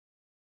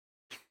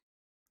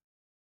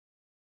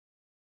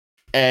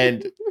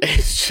And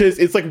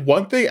it's like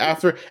one thing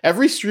after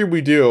every stream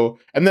we do,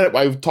 and then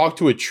I talked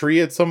to a tree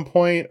at some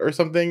point or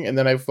something, and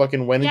then I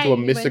fucking went into a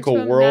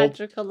mystical world,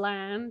 magical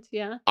land.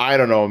 Yeah, I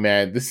don't know,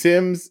 man. The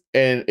Sims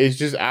and it's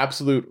just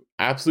absolute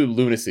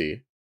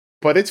lunacy,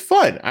 but it's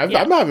fun. I'm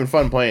having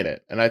fun playing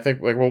it, and I think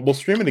like we'll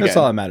stream it again. That's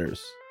all that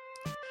matters.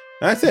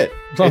 That's it.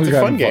 It's a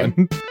fun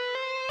game.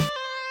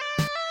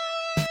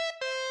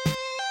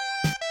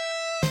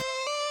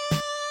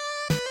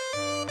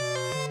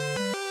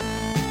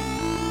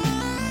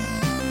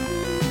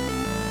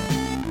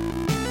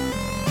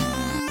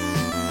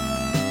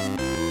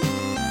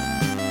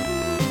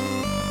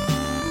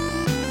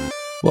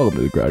 Welcome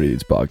to the Ground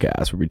Idiots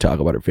podcast, where we talk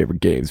about our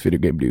favorite games, video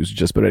game news,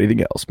 just about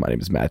anything else. My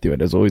name is Matthew,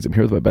 and as always, I'm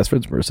here with my best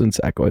friends, Marissa and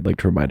Sacco. I'd like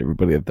to remind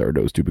everybody that there are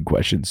no stupid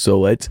questions, so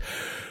let's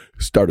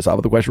start us off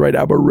with a question right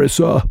now.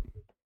 Marissa.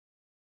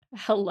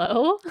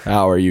 Hello.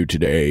 How are you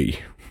today?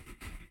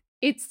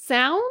 It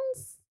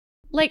sounds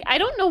like, I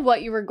don't know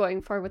what you were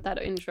going for with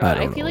that intro.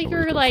 I feel like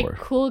you're like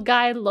cool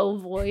guy, low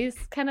voice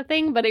kind of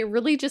thing, but it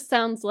really just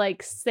sounds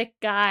like sick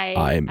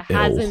guy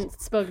hasn't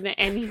spoken to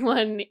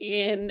anyone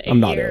in a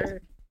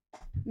year.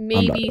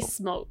 Maybe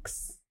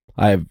smokes.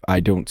 I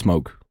don't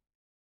smoke.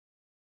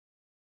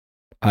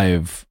 I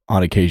have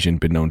on occasion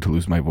been known to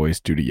lose my voice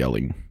due to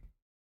yelling.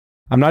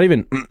 I'm not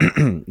even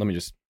let me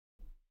just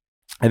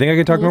I think I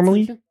can talk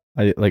normally.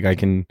 It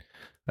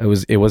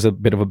was a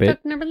bit of a bit.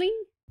 Talk normally?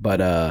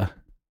 But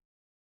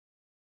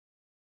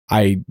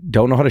I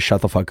don't know how to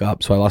shut the fuck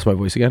up, so I lost my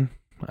voice again.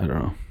 I don't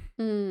know.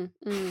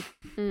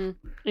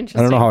 Interesting.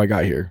 I don't know how I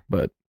got here,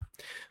 but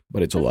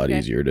it's a lot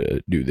easier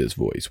to do this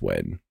voice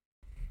when.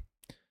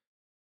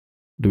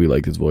 Do we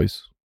like this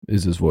voice?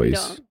 Is this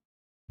voice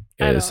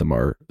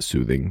ASMR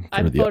soothing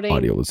for the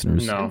audio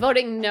listeners? No. I'm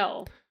voting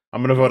no.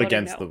 I'm going to vote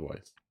against the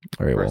voice.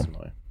 All right, well,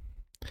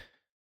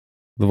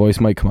 the voice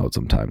might come out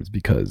sometimes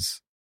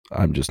because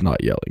I'm just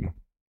not yelling.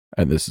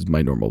 And this is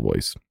my normal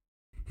voice.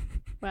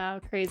 Wow,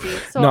 crazy.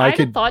 So I had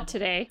a thought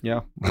today. Yeah.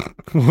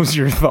 What was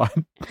your thought?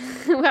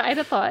 I had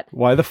a thought.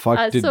 Why the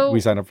fuck did we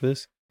sign up for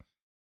this?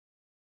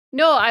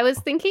 No, I was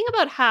thinking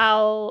about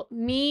how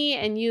me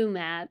and you,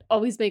 Matt,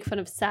 always make fun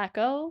of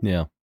Sacco.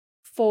 Yeah.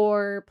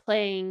 For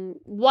playing,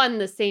 one,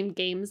 the same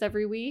games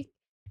every week,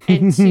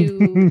 and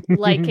two,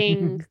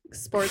 liking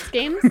sports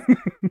games.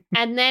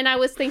 And then I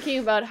was thinking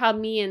about how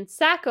me and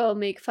Sacco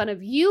make fun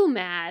of you,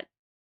 Matt,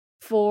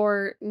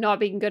 for not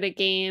being good at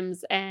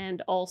games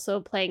and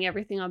also playing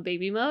everything on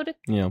baby mode.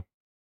 Yeah.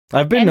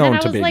 I've been known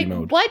to baby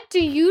mode. What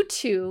do you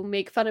two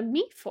make fun of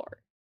me for?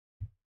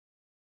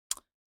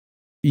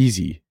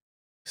 Easy.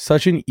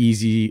 Such an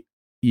easy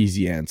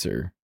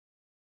answer.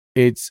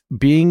 It's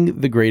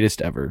being the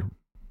greatest ever.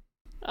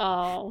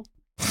 Oh.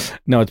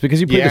 No, it's because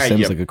you play The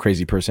Sims like a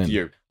crazy person.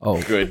 You're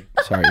good.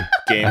 Sorry.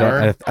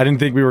 Gamer. I didn't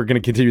think we were going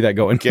to continue that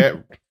going.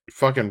 Get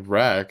fucking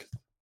wrecked.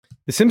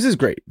 The Sims is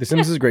great. The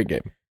Sims is a great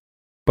game.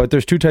 But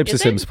there's two types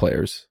of Sims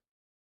players.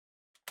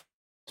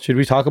 Should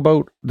we talk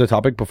about the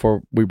topic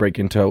before we break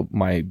into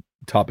my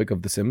topic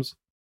of The Sims?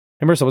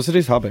 Hey, Marissa, what's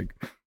today's topic?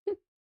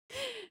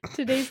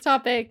 Today's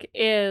topic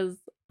is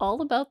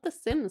all about The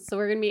Sims. So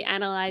we're going to be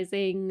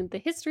analyzing the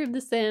history of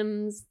The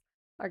Sims,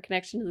 our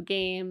connection to the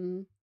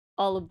game,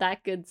 all of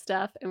that good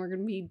stuff. And we're going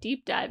to be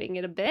deep diving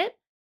it a bit.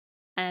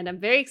 And I'm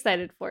very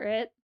excited for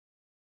it.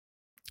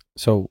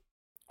 So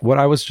what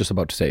I was just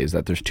about to say is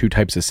that there's two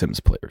types of Sims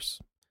players.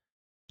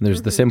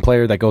 There's the Sim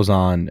player that goes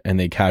on and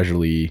they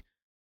casually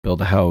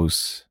build a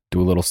house,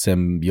 do a little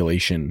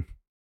simulation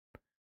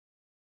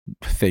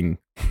thing.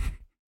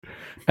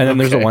 And then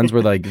there's the ones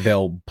where like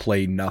they'll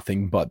play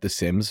nothing but The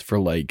Sims for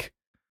like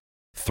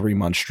 3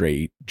 months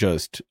straight,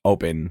 just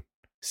open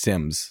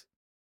Sims.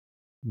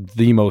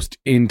 The most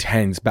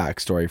intense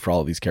backstory for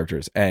all of these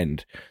characters.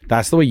 And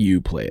that's the way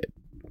you play it,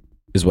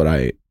 is what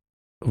I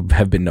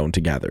have been known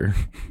to gather.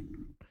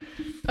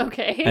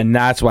 Okay. And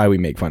that's why we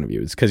make fun of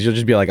you. It's because you'll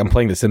just be like, I'm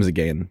playing The Sims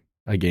again.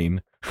 I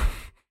don't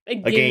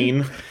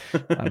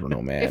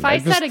know, man. If I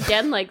said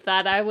again like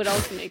that, I would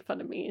also make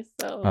fun of me.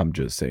 So I'm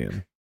just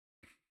saying.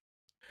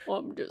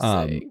 I'm just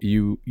saying.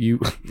 You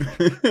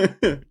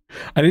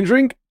I didn't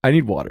drink. I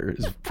need water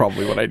is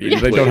probably what I need.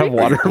 I don't have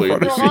water.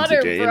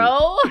 Water,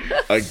 bro.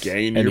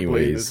 Again, you're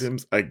playing The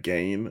Sims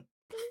again.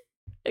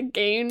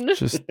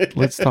 Just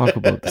let's talk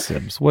about The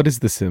Sims. What is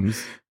The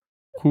Sims?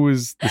 Who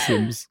is The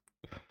Sims?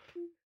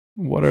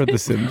 What are The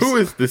Sims? Who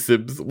is The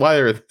Sims? Why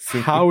are The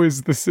Sims? How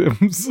is The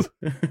Sims?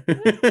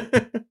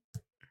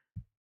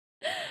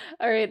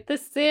 All right, The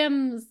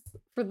Sims,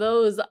 for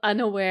those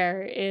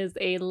unaware, is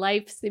a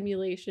life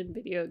simulation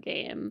video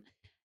game.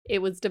 It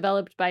was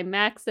developed by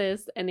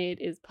Maxis and it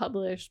is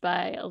published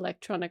by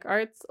Electronic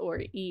Arts,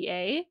 or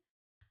EA.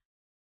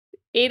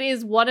 It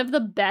is one of the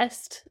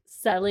best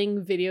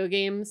selling video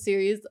game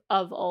series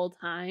of all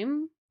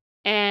time.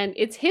 And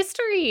its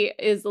history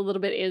is a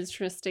little bit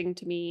interesting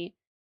to me,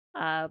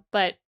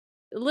 but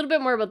a little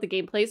bit more about the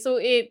gameplay. So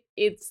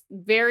it's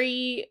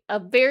a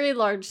very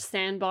large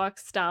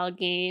sandbox style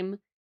game.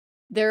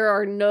 There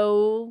are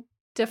no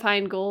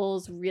defined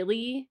goals,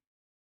 really.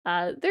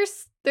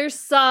 There's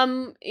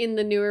some in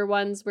the newer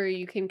ones where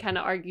you can kind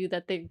of argue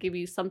that they give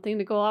you something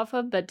to go off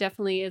of, but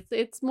definitely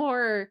it's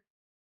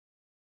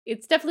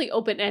definitely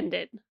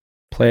open-ended.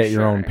 Play at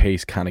your own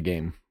pace kind of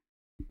game.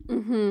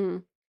 Mm-hmm.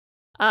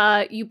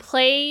 You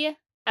play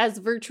as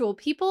virtual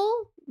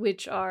people,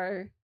 which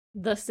are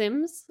the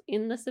Sims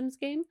in the Sims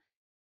game.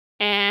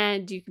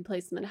 And you can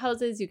place them in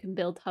houses, you can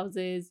build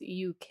houses,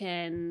 you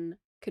can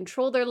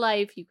control their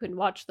life, you can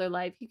watch their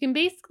life. You can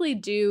basically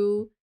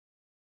do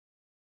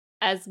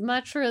as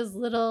much or as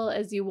little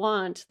as you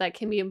want that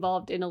can be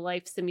involved in a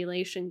life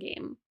simulation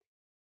game.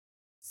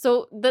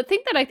 So the thing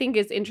that I think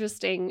is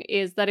interesting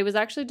is that it was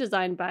actually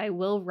designed by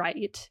Will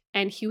Wright,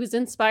 and he was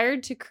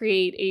inspired to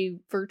create a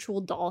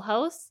virtual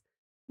dollhouse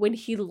when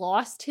he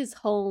lost his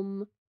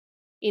home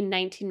in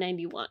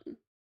 1991.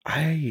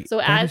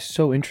 That is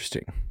so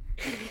interesting.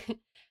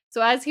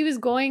 So as he was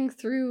going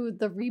through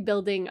the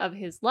rebuilding of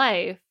his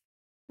life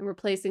and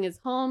replacing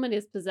his home and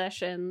his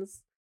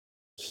possessions,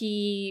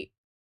 he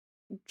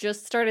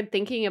just started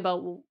thinking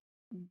about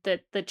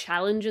the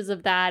challenges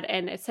of that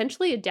and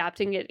essentially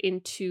adapting it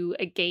into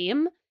a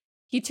game.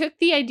 He took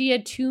the idea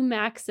to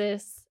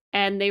Maxis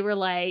and they were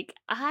like,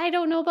 I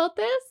don't know about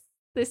this.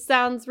 This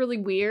sounds really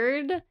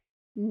weird.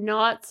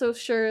 Not so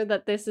sure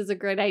that this is a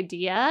great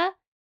idea.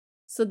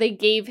 So they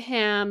gave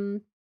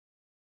him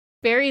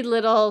very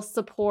little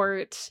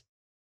support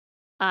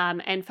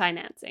and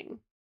financing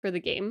for the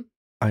game.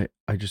 I'm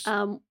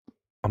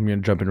gonna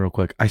jump in real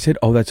quick. I said,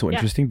 "Oh, that's so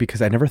interesting,"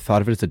 because I never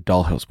thought of it as a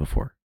dollhouse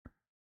before.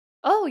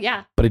 Oh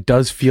yeah, but it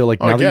does feel like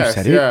now that you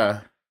said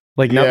it,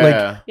 like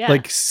not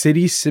like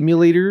City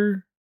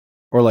Simulator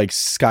or like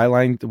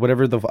Skyline,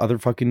 whatever the other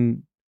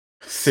fucking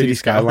City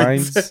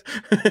Skylines.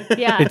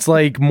 Yeah, it's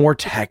like more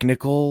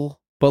technical,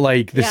 but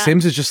like The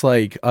Sims is just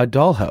like a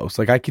dollhouse.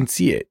 Like I can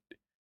see it.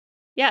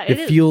 Yeah,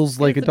 it feels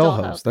like a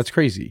dollhouse. That's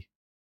crazy.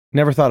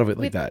 Never thought of it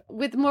like that.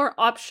 With more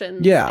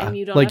options. Yeah. And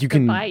you don't like have you to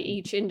can buy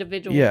each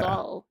individual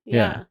doll.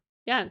 Yeah.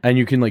 And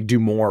you can like do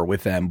more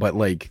with them, but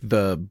like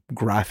the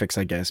graphics,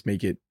 I guess,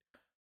 make it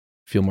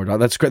feel more.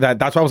 That's great.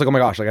 That's why I was like, oh my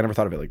gosh, like I never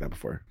thought of it like that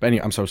before. But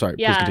anyway, I'm so sorry.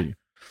 Please continue.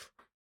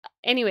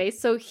 Anyway,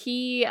 so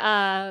he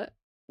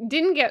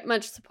didn't get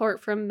much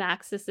support from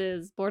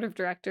Maxis's board of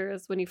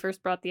directors when he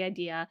first brought the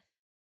idea.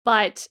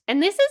 But,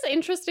 and this is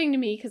interesting to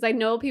me because I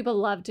know people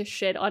love to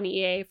shit on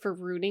EA for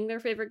ruining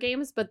their favorite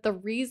games, but the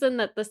reason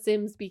that The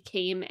Sims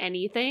became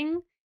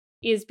anything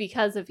is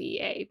because of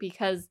EA,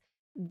 because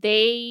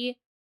they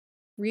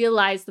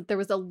realized that there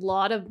was a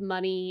lot of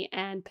money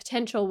and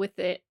potential with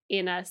it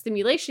in a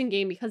simulation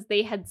game because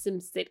they had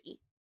SimCity.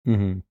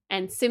 Mm-hmm.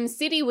 And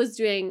SimCity was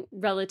doing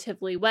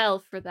relatively well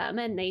for them,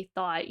 and they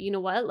thought, you know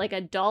what, like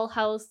a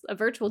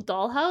virtual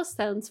dollhouse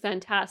sounds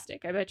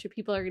fantastic. I bet you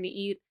people are going to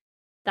eat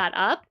that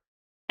up.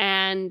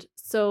 And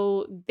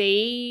so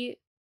they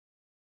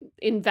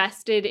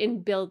invested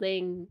in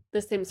building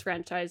the Sims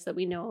franchise that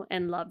we know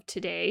and love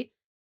today.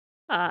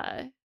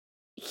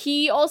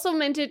 He also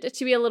meant it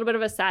to be a little bit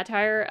of a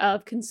satire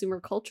of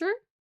consumer culture.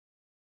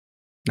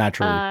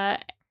 Naturally.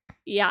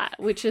 Yeah,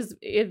 which is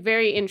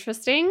very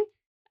interesting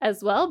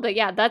as well. But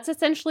yeah, that's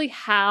essentially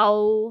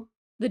how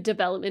the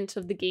development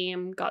of the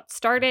game got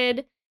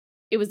started.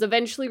 It was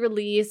eventually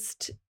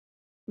released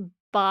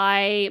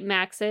by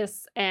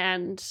Maxis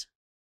and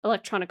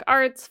Electronic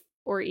Arts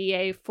or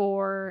EA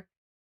for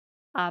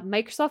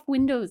Microsoft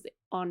Windows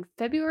on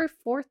February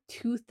 4th,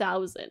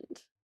 2000.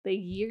 The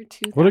year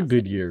 2000. What a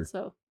good year.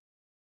 So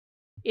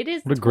it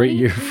is. What a great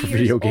year for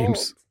video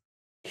games.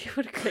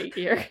 What a great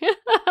year.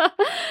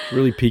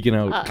 Really peaking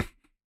out.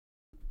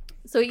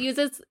 So it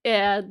uses,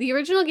 the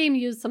original game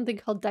used something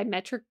called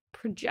diametric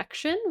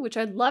projection, which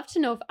I'd love to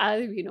know if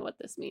either of you know what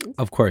this means.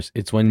 Of course,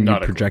 it's when you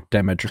project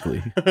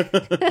diametrically.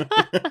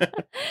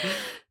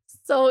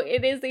 So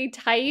it is a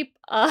type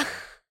of...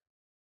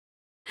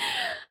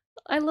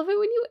 I love it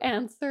when you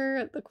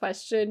answer the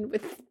question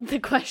with the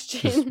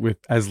question. Just with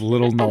as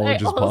little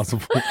knowledge as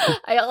possible.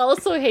 I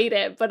also hate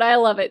it, but I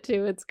love it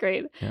too. It's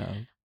great. Yeah.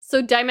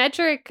 So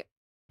diametric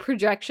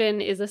projection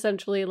is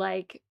essentially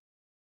like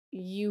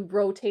you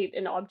rotate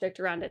an object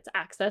around its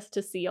axis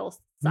to see all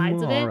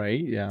sides of it. All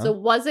right, yeah. So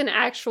it was an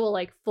actual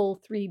like full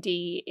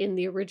 3D in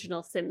the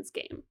original Sims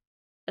game,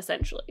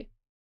 essentially,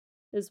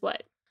 is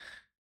what.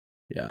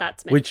 Yeah.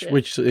 That's meant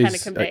which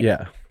is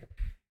yeah.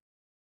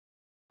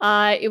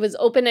 It was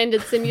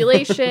open-ended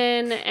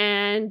simulation,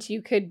 and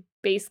you could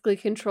basically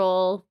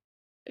control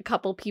a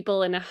couple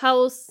people in a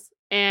house.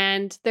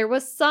 And there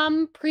was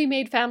some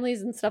pre-made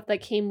families and stuff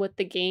that came with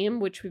the game,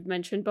 which we've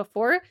mentioned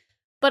before.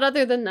 But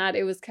other than that,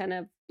 it was kind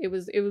of it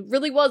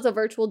really was a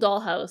virtual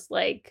dollhouse.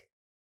 Like,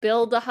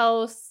 build a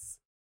house,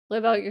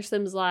 live out your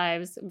Sims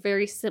lives.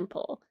 Very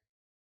simple.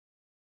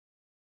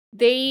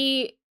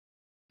 They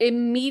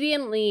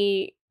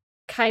immediately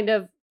kind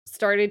of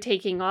started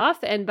taking off,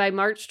 and by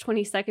March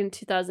 22nd,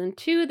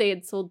 2002, they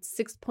had sold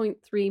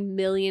 6.3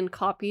 million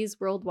copies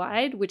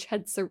worldwide, which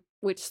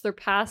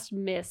surpassed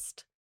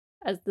Myst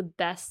as the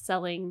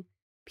best-selling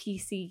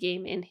PC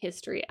game in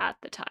history at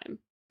the time.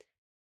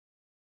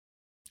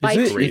 By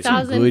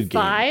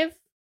 2005,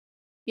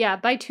 Yeah,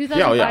 by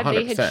 2005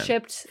 they had 100%.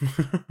 shipped.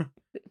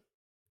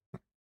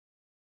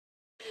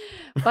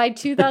 By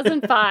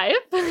 2005,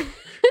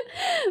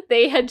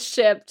 they had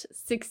shipped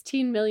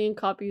 16 million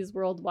copies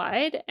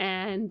worldwide,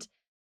 and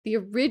the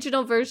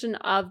original version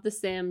of The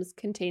Sims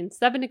contained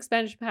 7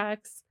 expansion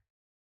packs,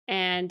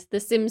 and The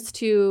Sims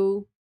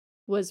 2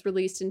 was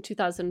released in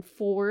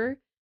 2004,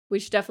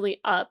 which definitely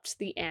upped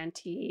the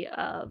ante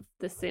of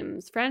the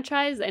Sims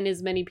franchise and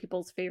is many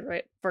people's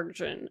favorite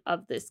version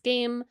of this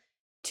game.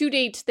 To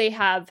date, they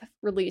have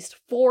released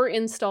 4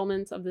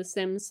 installments of The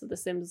Sims. So The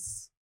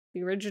Sims,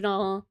 the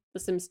original, The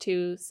Sims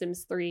 2,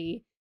 Sims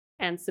 3,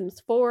 and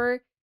Sims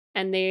 4.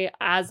 And they,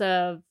 as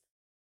of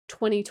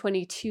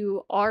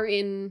 2022, are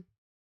in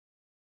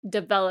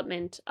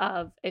development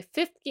of a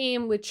 5th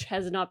game, which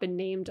has not been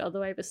named,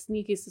 although I have a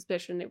sneaky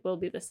suspicion it will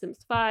be The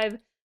Sims 5,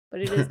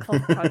 but it is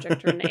called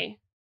Project Renee.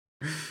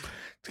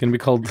 It's gonna be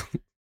called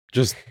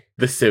just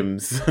The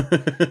Sims.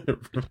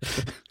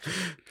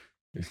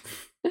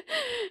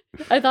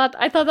 I thought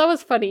that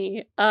was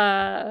funny.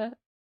 That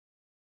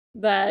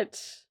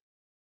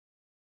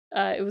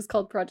it was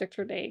called Project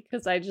Renee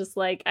because I just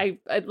like I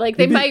like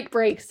they might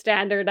break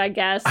standard, I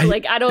guess.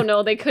 I don't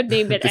know. They could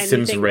name it The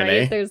anything, Sims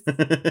right?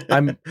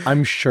 Renee.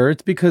 I'm sure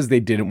it's because they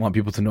didn't want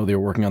people to know they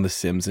were working on The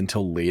Sims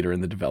until later in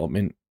the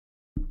development.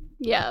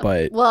 Yeah,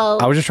 but well,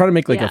 I was just trying to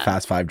make like a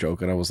Fast 5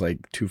 joke, and I was like,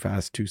 Too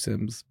Fast, Two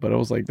Sims. But I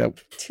was like, that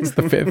was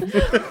the 5th.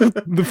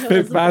 The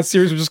 5th Fast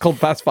series was just called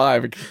Fast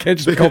 5. It can't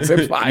just be called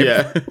Sims 5.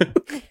 Yeah.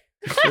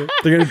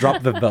 They're gonna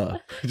drop the.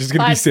 It's just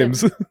gonna be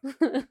Sims.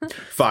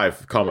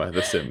 5,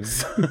 The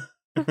Sims.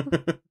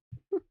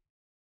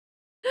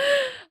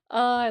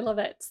 I love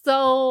it.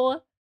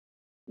 So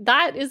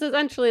that is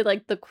essentially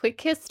like the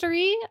quick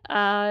history.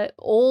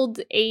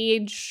 Old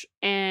age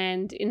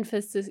and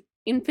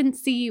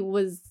infancy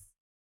was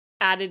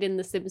added in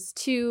The Sims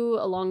 2,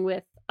 along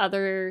with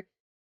other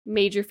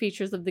major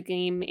features of the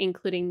game,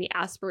 including the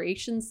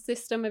aspirations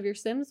system of your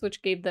Sims,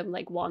 which gave them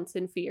like wants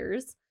and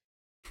fears.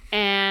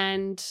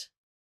 And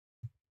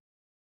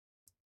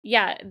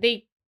yeah,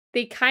 they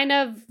kind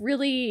of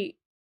really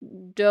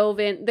dove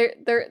in.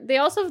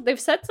 They've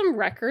set some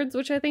records,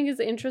 which I think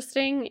is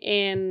interesting,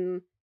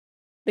 in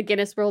the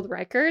Guinness World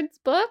Records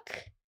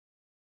book,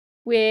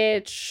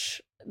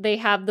 which they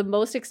have the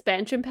most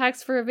expansion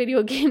packs for a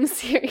video game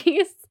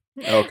series.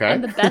 Okay.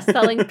 And the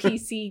best-selling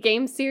PC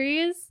game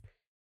series,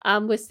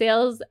 with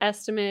sales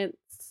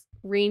estimates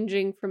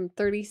ranging from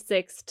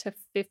 36 to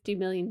 50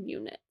 million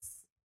units.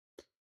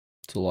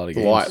 It's a lot of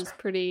games. It's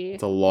pretty.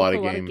 It's a lot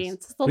of games.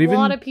 It's a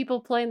lot of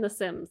people playing The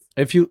Sims.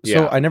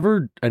 So I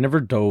never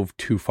dove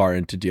too far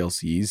into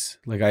DLCs.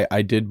 Like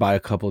I did buy a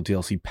couple of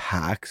DLC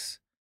packs,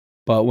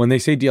 but when they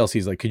say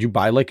DLCs, like, could you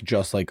buy like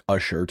just like a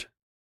shirt?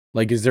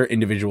 Like, is there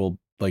individual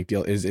like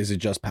deal? Is it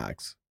just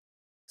packs?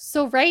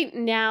 So right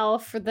now,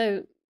 for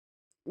the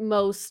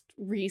most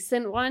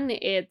recent one,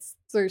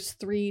 there's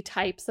 3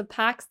 types of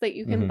packs that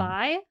you can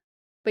buy,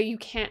 but you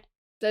can't.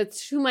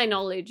 That's, to my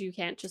knowledge, you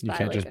can't just buy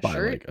a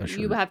shirt.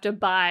 You have to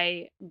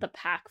buy the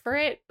pack for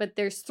it. But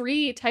there's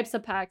 3 types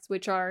of packs,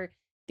 which are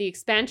the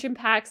expansion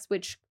packs,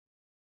 which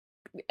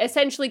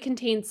essentially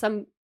contain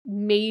some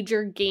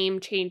major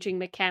game-changing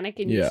mechanic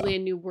and usually a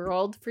new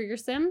world for your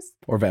Sims.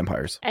 Or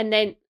vampires. And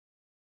then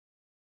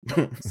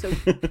so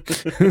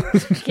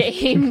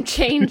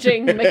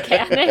game-changing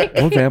mechanic.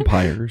 Or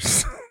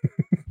vampires.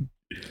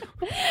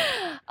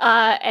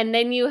 And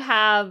then you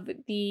have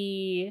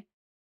the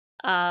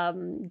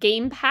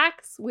game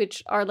packs,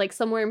 which are like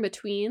somewhere in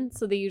between.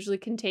 So they usually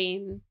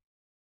contain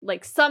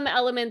like some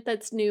element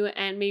that's new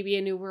and maybe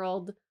a new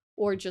world,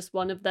 or just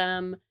one of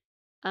them,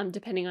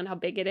 depending on how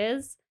big it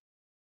is.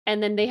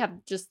 And then they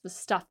have just the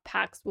stuff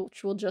packs,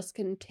 which will just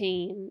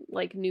contain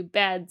like new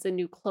beds and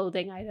new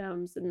clothing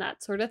items and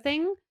that sort of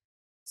thing.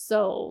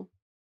 So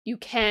you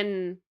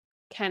can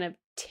kind of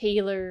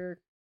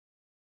tailor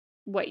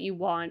what you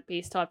want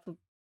based off of,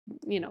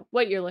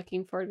 what you're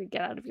looking for to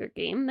get out of your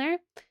game there.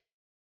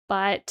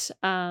 But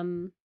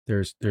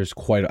there's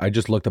quite. I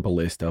just looked up a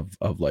list of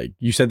like,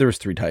 you said there was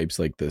 3 types,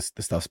 like the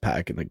stuffs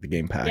pack and like the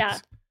game packs. Yeah.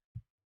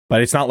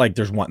 But it's not like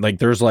there's one. Like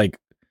there's like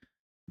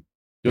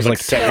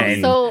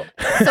 10. So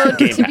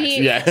to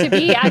be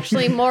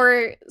actually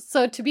more.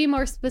 So to be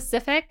more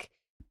specific,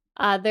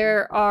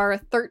 there are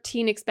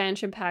 13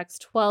 expansion packs,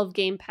 12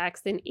 game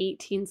packs, and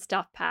 18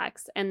 stuff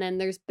packs, and then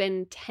there's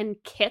been 10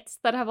 kits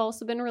that have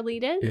also been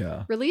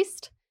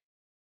released.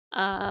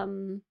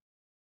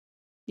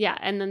 Yeah,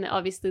 and then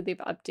obviously they've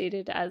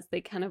updated as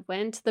they kind of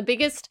went. The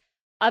biggest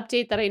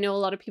update that I know a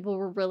lot of people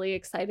were really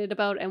excited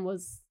about and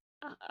was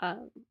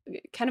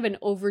kind of an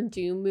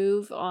overdue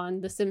move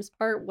on The Sims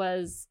part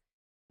was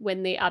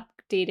when they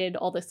updated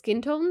all the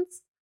skin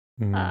tones.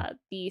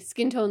 The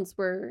skin tones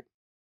were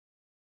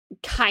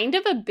kind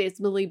of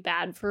abysmally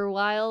bad for a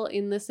while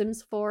in The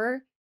Sims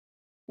 4,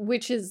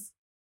 which is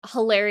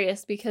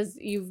hilarious because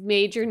you've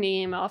made your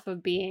name off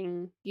of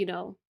being,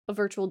 a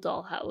virtual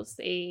dollhouse,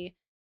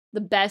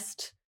 the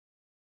best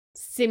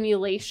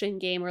simulation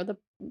game, or the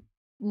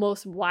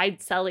most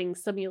wide-selling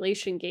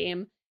simulation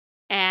game,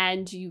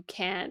 and you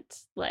can't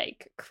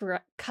like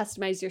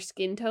customize your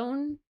skin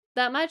tone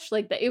that much.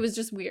 Like that, it was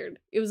just weird.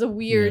 It was a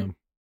weird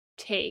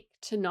take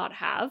to not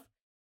have.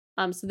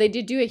 So they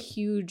did do a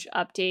huge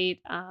update,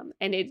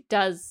 and it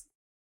does.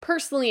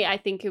 Personally, I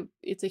think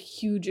it's a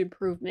huge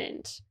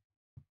improvement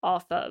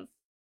off of,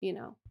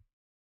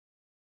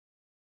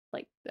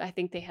 like I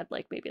think they had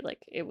like maybe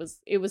like it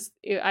was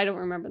I don't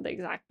remember the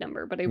exact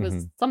number, but it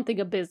was something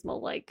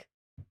abysmal, like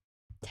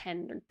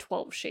 10 or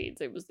 12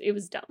 shades. It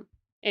was dumb.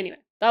 Anyway,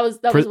 that was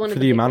one of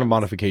the amount ones. of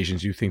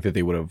modifications. You think that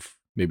they would have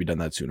maybe done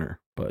that sooner,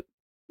 but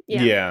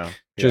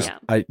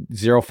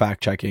zero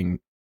fact checking.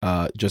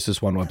 Just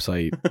this one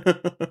website,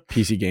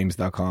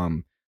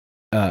 PCGames.com.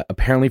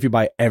 Apparently, if you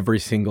buy every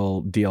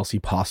single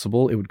DLC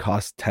possible, it would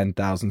cost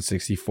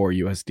 10,064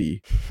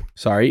 USD.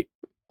 Sorry,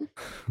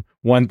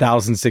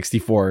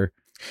 1,064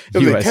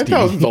 USD. Like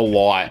 10,000 is a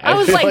lot. I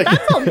was like,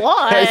 that's a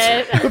lot.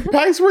 The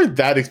packs weren't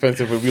that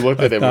expensive when we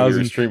looked at it when we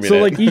were streaming. So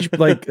like each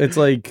it's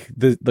like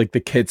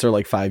the kits are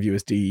like 5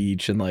 USD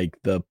each, and like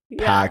the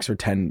packs are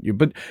 10.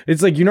 But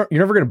it's like you're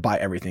never gonna buy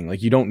everything.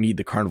 Like you don't need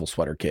the carnival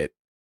sweater kit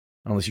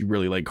unless you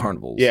really like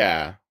carnivals.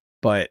 Yeah,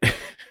 but.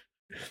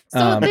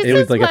 So it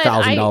was like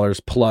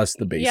 $1,000 plus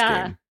the base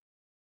game.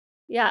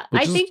 Yeah,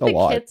 I think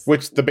the kits,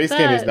 which the base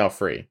game is now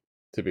free.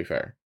 To be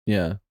fair,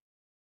 yeah.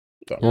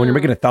 So. Well, when you're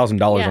making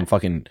 $1,000 on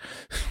fucking,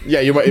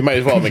 you might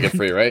as well make it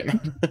free, right?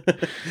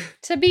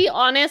 To be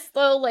honest,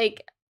 though,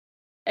 like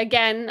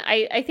again,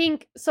 I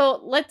think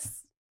so.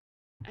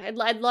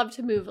 I'd love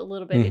to move a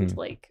little bit into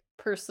like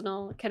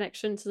personal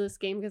connection to this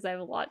game because I have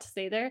a lot to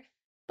say there.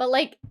 But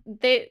like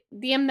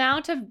the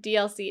amount of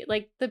DLC,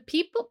 like the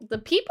people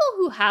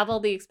who have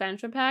all the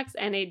expansion packs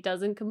and it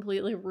doesn't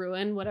completely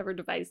ruin whatever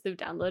device they've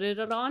downloaded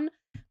it on,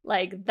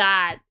 like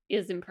that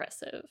is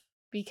impressive.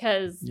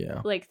 Because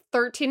like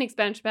 13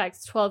 expansion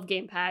packs, 12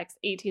 game packs,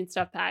 18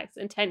 stuff packs,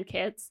 and 10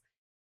 kits,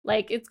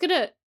 like it's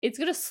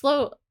gonna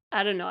slow.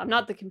 I don't know. I'm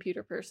not the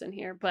computer person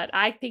here, but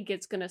I think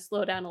it's gonna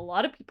slow down a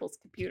lot of people's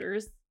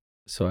computers.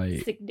 So I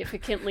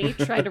significantly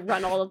try to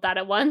run all of that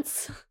at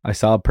once. I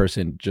saw a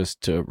person,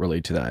 just to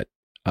relate to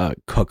that,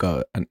 cook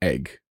an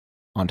egg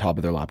on top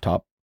of their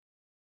laptop.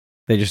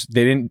 They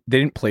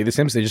didn't play The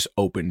Sims. They just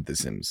opened The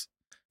Sims.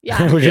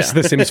 Yeah, it was just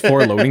The Sims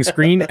 4 loading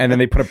screen, and then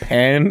they put a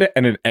pan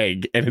and an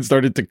egg, and it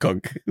started to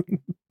cook.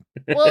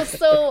 Well,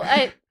 so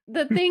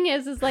the thing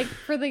is like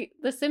for the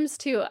Sims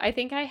 2, I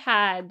think I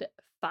had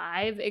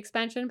 5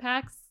 expansion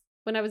packs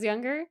when I was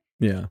younger.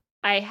 Yeah,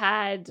 I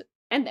had.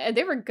 And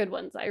they were good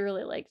ones. I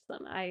really liked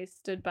them. I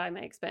stood by my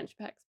expansion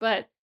packs,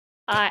 but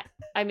I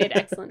made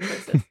excellent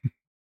choices.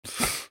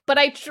 But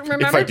I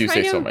remember if I do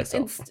say so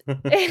myself.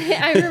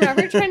 I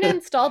remember trying to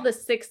install the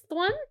 6th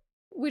one,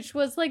 which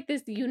was like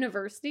this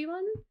university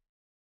one,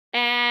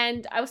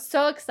 and I was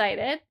so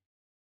excited,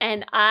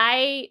 and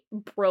I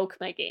broke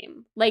my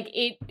game. Like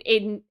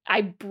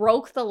I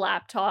broke the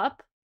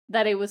laptop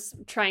that I was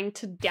trying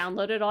to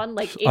download it on.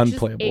 Like it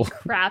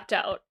crapped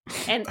out,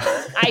 and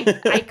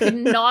I could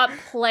not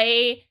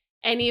play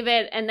any of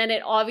it. And then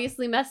it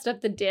obviously messed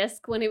up the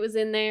disc when it was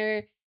in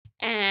there,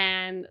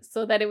 and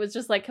so that it was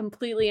just like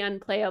completely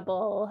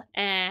unplayable.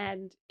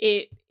 And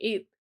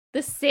The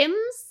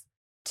Sims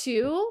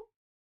 2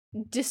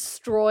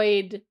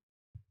 destroyed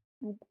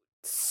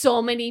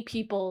so many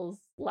people's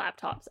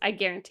laptops. I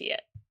guarantee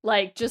it.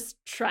 Like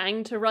just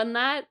trying to run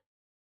that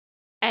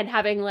and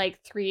having like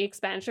 3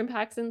 expansion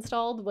packs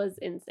installed was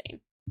insane.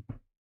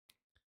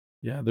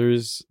 Yeah,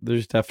 there's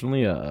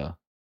definitely a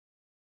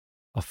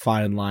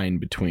fine line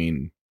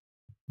between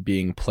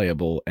being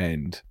playable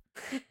and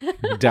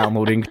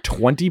downloading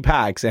 20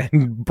 packs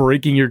and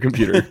breaking your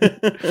computer.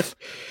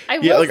 I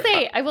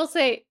will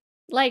say,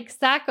 like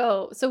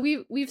Sacco. So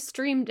we've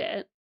streamed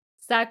it.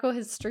 Sacco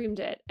has streamed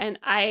it, and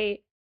I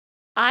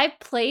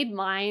played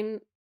mine,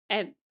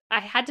 and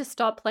I had to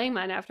stop playing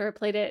mine after I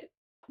played it.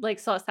 Like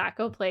saw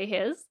Sacco play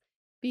his,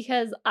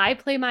 because I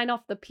play mine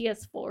off the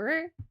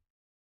PS4,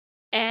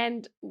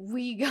 and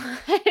we got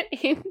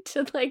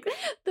into like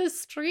the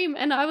stream,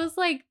 and I was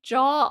like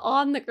jaw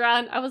on the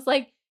ground. I was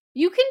like,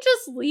 you can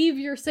just leave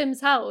your Sims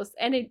house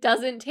and it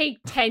doesn't take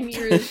 10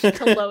 years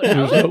to load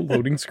out. There's no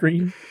loading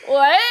screen.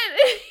 What?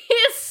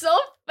 It's so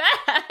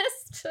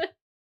fast.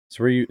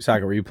 So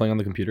Sacco, were you playing on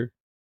the computer?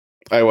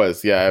 I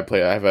was, I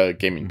have a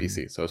gaming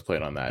PC, so I was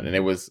playing on that, and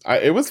it was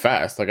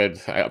fast. Like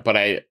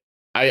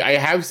I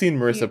have seen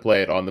Marissa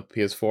play it on the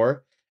PS4,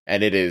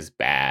 and it is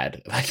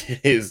bad. Like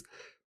it is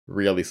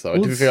really slow.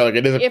 To be fair, like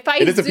it is a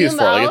PS4.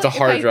 Like it's a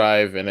hard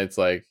drive, and it's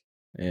like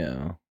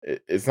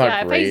it's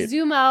not great.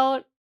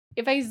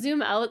 If I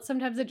zoom out,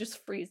 sometimes it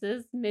just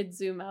freezes mid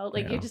zoom out.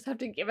 Like you just have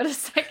to give it a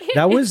second.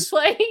 That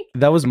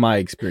was my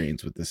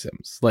experience with The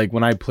Sims. Like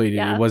when I played it,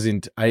 it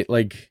wasn't.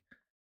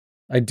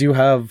 I do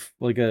have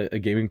like a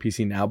gaming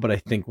PC now, but I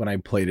think when I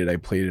played it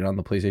on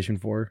the PlayStation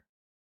 4.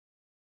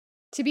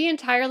 To be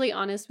entirely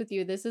honest with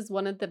you, this is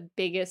one of the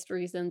biggest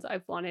reasons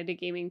I've wanted a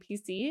gaming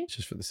PC. It's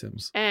just for The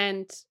Sims.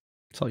 And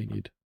that's all you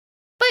need.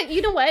 But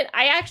you know what?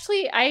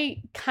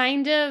 I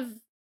kind of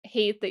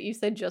hate that you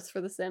said just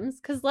for The Sims,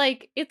 because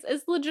like it's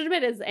as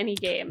legitimate as any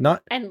game.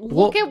 Not and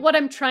look at what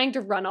I'm trying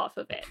to run off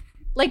of it.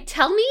 Like,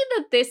 tell me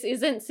that this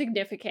isn't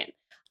significant.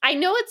 I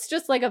know it's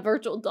just like a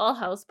virtual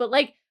dollhouse, but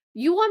like,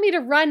 you want me to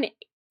run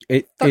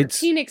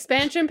 13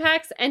 expansion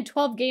packs and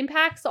 12 game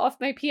packs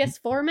off my PS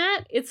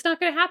format? It's not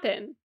going to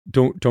happen.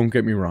 Don't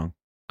get me wrong.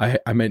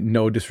 I meant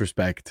no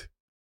disrespect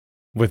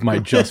with my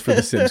just for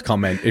The Sims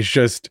comment. It's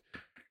just,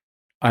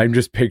 I'm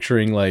just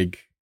picturing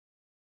like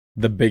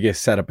the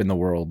biggest setup in the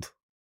world.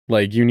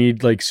 Like, you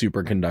need like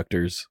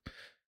superconductors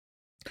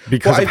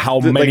because of how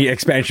many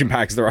expansion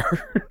packs there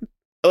are.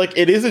 Like,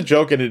 it is a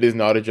joke and it is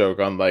not a joke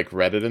on like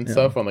Reddit and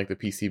stuff, on like the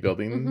PC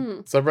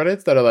building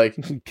subreddits that are like,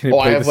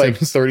 I have like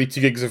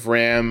 32 gigs of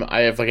RAM,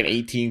 I have like an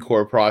 18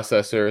 core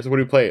processor, so what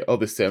do you play? Oh,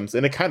 The Sims.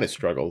 And it kind of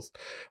struggles.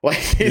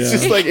 Like, it's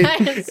just like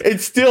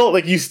it's still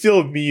like, you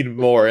still need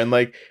more. And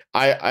like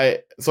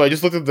so I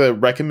just looked at the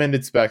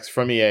recommended specs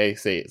from EA.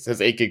 Say it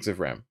says 8 gigs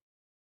of RAM.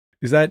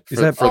 Is that for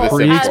the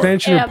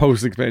pre-expansion or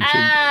post-expansion?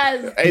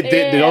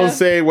 They don't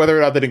say whether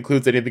or not that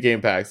includes any of the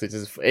game packs. It's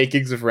just 8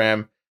 gigs of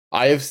RAM.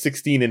 I have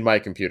 16 in my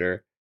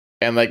computer,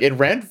 and like it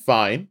ran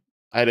fine.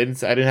 I didn't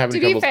have any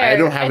troubles. I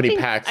don't have any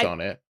packs on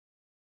it.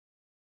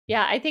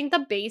 Yeah, I think the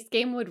base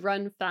game would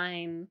run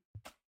fine.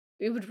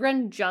 It would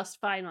run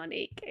just fine on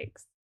 8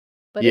 gigs.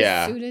 But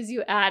as soon as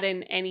you add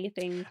in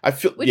anything, I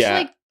think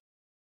the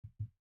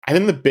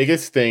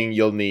biggest thing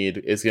you'll need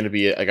is going to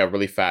be like a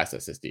really fast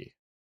SSD.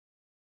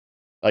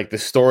 Like, the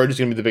storage is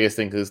going to be the biggest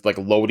thing, because like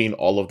loading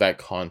all of that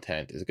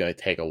content is going to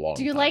take a long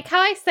time. Do you like how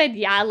I said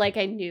like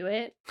I knew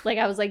it? Like,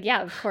 I was like,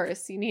 yeah, of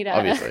course you need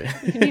obviously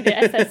you need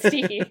an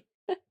SSD.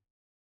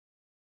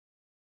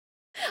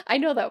 I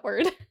know that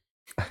word.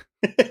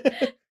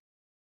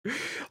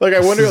 Like,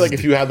 I wonder, like,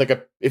 if you had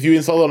if you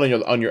install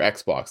it on your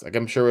Xbox, like,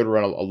 I'm sure it would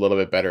run a little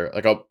bit better,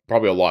 like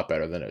probably a lot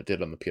better than it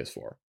did on the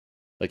PS4,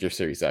 like your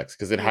Series X,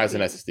 because it has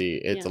an SSD.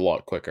 It's a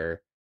lot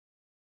quicker.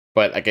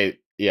 But like, I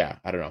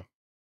don't know.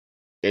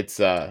 It's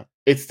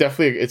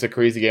definitely a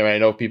crazy game. I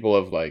know people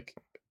have like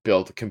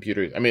built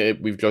computers. I mean,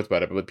 we've joked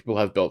about it, but people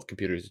have built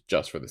computers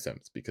just for The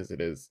Sims, because it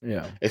is,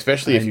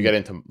 especially if you get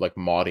into like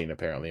modding.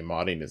 Apparently,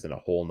 modding is in a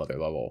whole nother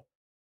level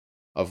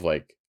of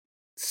like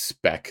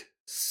spec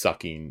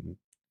sucking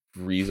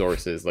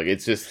resources. Like,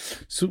 it's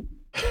just so.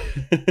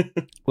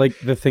 Like,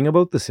 the thing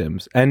about The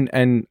Sims,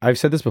 and I've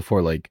said this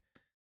before. Like,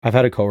 I've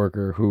had a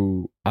coworker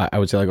who I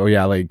would say like, oh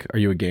yeah, like, are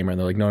you a gamer? And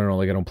they're like, no,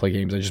 like, I don't play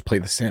games. I just play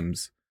The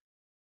Sims.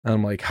 And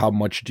I'm like, how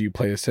much do you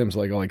play The Sims?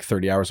 Like,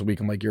 30 hours a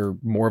week. I'm like, you're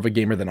more of a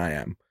gamer than I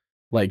am.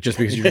 Like, just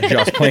because you're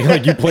just playing,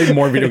 like, you play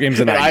more video games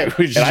than I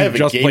do. And I have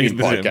a gaming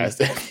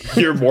podcast.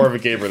 You're more of a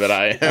gamer than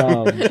I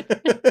am.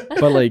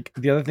 But like,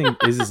 the other thing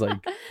is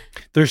like,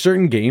 there's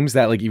certain games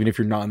that like, even if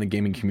you're not in the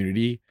gaming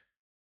community,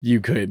 you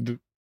could,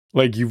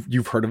 like,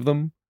 you've heard of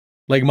them.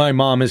 Like, my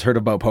mom has heard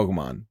about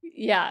Pokemon.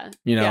 Yeah.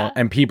 You know,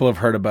 and people have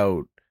heard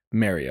about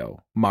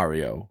Mario,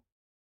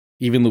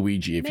 even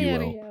Luigi, if you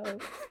will.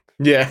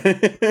 Yeah.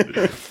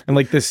 And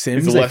like, The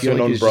Sims, he's a lesser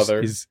known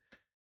brother.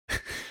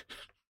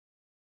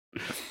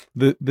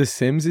 The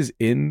Sims is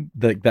in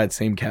that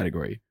same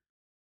category.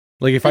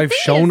 Like, if I've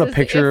shown a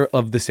picture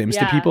of The Sims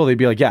to people, they'd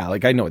be like, yeah,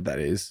 like, I know what that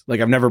is.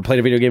 Like, I've never played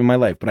a video game in my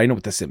life, but I know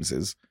what The Sims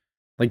is.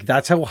 Like,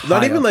 that's how high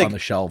not even up like on the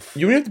shelf.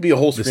 You don't have to be a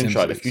whole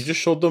screenshot. If you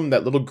just showed them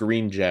that little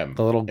green gem,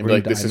 the little green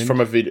like, this is from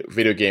a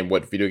video game.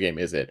 What video game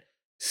is it?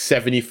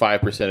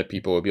 75% of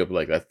people would be able to be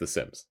like, that's The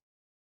Sims.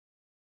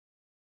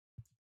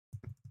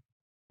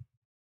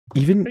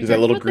 Even does that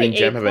little green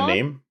gem have a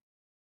name?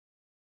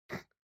 Is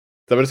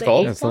that what it's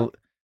called? It's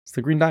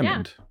the green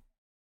diamond.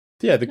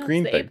 Yeah, the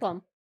green thing.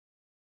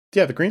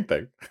 Yeah, the green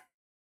thing.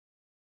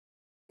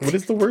 What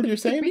is the word you're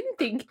saying? The green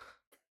thing.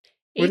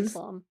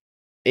 Aplom.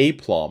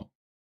 Aplom.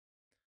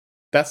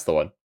 That's the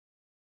one.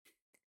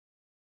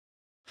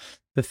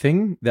 The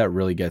thing that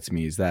really gets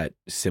me is that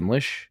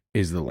Simlish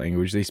is the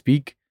language they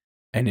speak,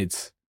 and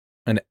it's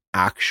an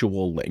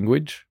actual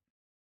language.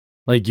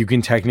 Like, you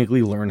can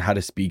technically learn how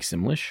to speak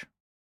Simlish.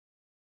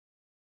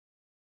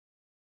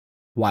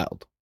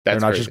 Wild. That's They're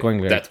not crazy. just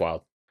going. That's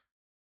wild.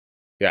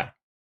 Yeah.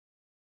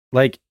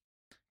 Like,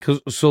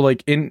 so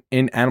like in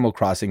Animal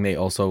Crossing, they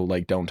also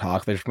like don't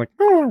talk. They're just like,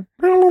 but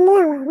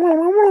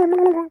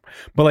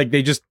like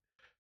they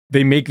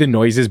make the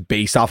noises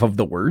based off of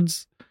the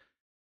words.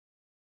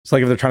 It's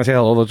like if they're trying to say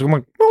hello, they're just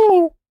like,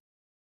 oh.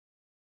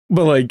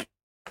 But like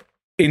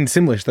in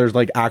Simlish, there's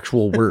like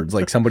actual words.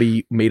 Like,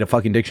 somebody made a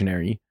fucking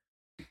dictionary.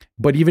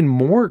 But even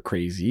more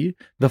crazy,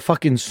 the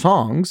fucking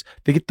songs,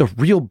 they get the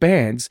real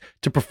bands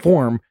to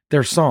perform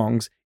their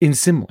songs in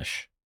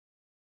Simlish.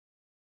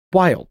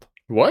 Wild.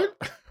 What?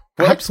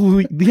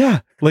 Absolutely,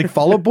 yeah. Like,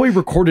 Fall Out Boy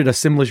recorded a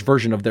Simlish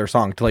version of their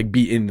song to like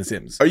be in The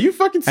Sims. Are you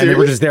fucking serious? And they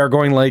were just there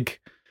going like,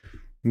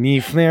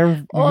 "Me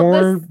flare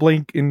more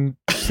blank in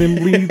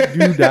Simly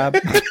doodab."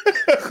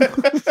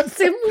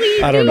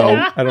 Simly. I don't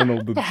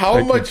know.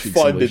 How much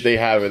fun did they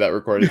have in that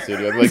recording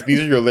studio? Like, these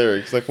are your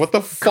lyrics. Like, what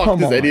the fuck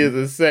does any of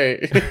this say?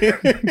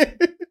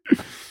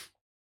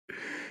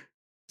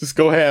 Just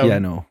go ham. Yeah,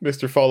 no,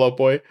 Mr. Fall Out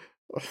Boy.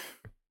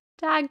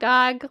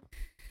 Dog.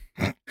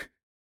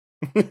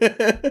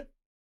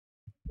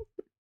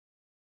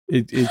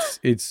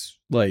 It's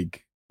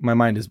like my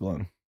mind is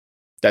blown.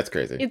 That's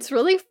crazy. It's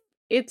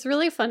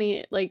really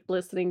funny, like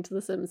listening to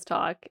the Sims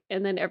talk,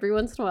 and then every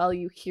once in a while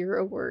you hear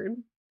a word,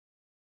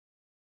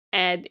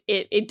 and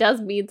it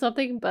does mean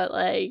something, but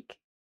like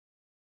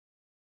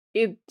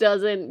it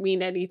doesn't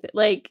mean anything.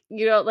 Like,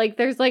 you know, like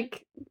there's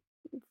like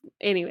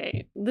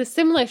anyway, the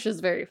Simlish is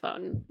very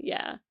fun.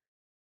 Yeah.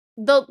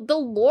 The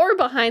lore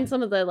behind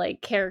some of the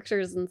like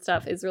characters and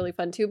stuff is really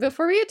fun too.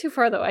 Before we get too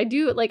far though, I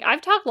do like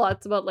I've talked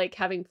lots about like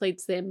having played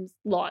Sims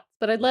lots,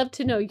 but I'd love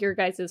to know your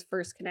guys'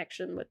 first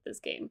connection with this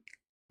game.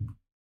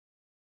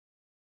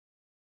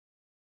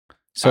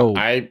 So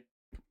I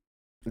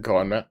go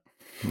on, Matt.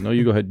 No,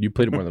 you go ahead. You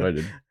played it more than I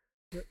did.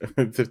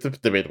 It's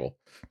debatable.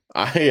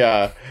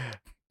 I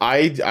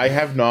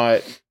have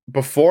not,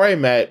 before I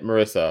met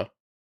Marissa,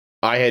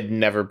 I had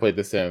never played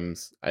The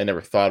Sims. I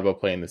never thought about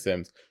playing The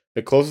Sims.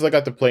 The closest I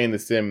got to playing The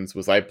Sims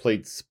was I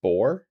played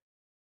Spore,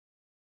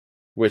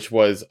 which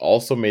was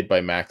also made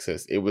by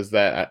Maxis. It was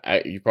that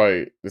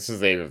this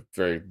is a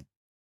very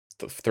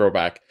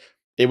throwback.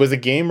 It was a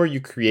game where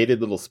you created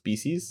little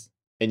species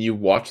and you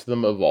watched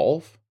them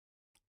evolve.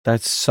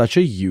 That's such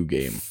a you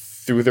game.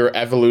 Through their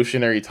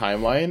evolutionary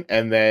timeline,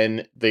 and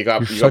then you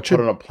got put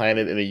on a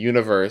planet in a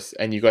universe,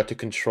 and you got to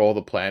control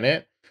the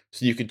planet,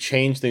 so you could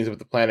change things with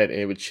the planet, and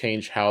it would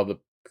change how the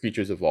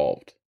creatures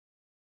evolved.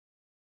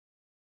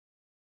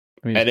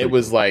 And it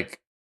was cool. Like,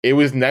 it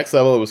was next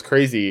level. It was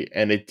crazy,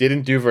 and it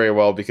didn't do very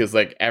well because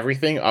like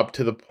everything up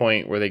to the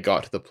point where they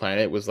got to the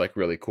planet was like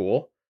really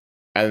cool,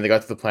 and then they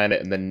got to the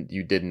planet, and then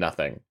you did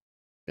nothing,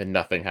 and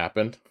nothing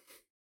happened.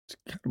 It's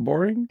kind of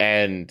boring.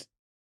 And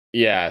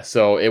yeah,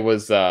 so it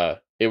was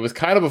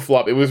kind of a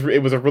flop. It was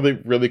a really,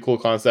 really cool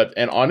concept.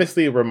 And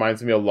honestly, it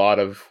reminds me a lot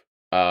of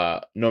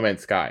No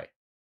Man's Sky.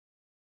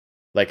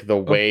 Like the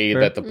way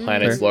that the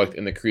planets looked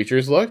and the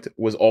creatures looked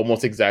was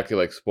almost exactly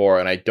like Spore.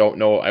 And I don't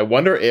know. I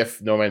wonder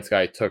if No Man's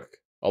Sky took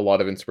a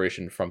lot of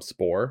inspiration from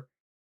Spore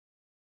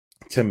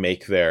to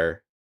make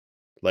their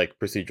like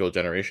procedural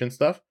generation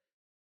stuff.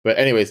 But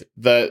anyways,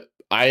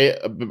 I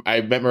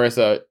met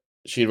Marissa.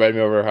 She invited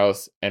me over to her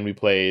house and we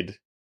played.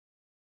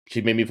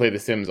 She made me play The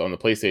Sims on the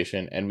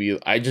PlayStation, and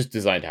I just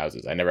designed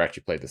houses. I never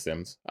actually played The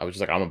Sims. I was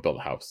just like, I'm gonna build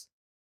a house,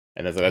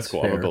 and that's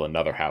cool. Fair. I'm gonna build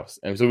another house,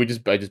 and so I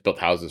just built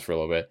houses for a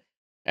little bit,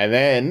 and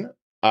then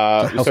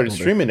we started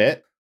streaming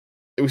it.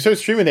 We started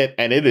streaming it,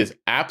 and it is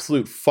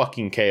absolute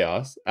fucking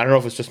chaos. I don't know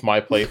if it's just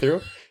my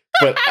playthrough,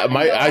 but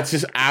it's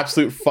just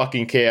absolute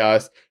fucking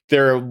chaos.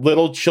 There are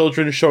little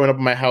children showing up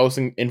at my house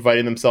and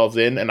inviting themselves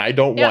in, and I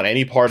don't want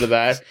any part of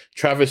that.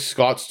 Travis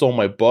Scott stole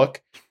my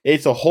book.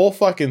 It's a whole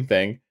fucking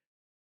thing.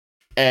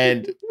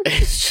 And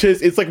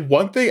it's like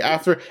one thing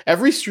after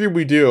every stream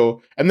we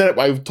do, and then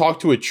I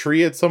talked to a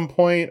tree at some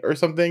point or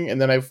something, and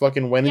then I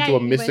fucking went into a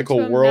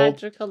mystical world,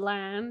 magical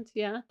land.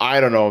 Yeah,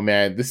 I don't know,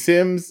 man. The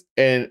Sims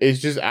and it's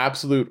just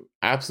absolute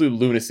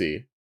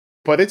lunacy,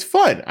 but it's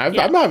fun. I'm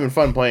having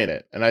fun playing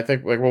it, and I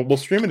think like we'll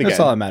stream it again. That's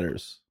all that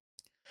matters.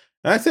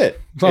 That's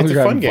it. It's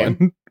a fun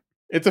game.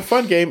 It's a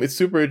fun game. It's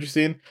super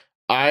interesting.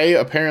 I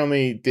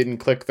apparently didn't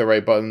click the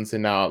right buttons,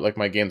 and now like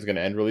my game's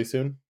gonna end really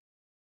soon.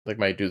 Like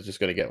my dude's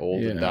just gonna get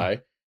old and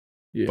die.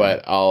 Yeah.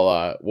 But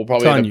we'll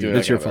probably end up doing.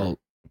 That's your fault.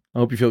 I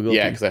hope you feel guilty.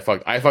 Yeah, because I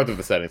fucked up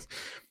the settings.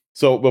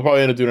 So we'll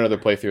probably end up doing another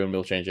playthrough and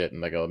we'll change it and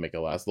like I'll make it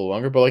last a little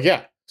longer. But like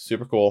yeah,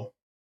 super cool,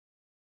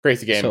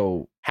 crazy game.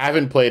 So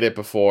haven't played it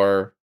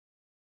before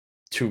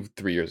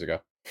 2-3 years ago.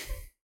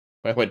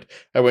 I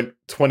went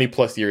 20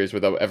 plus years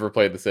without ever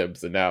playing The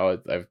Sims, and now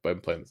I've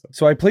been playing The Sims.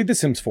 So I played The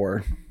Sims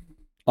 4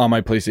 on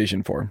my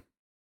PlayStation 4,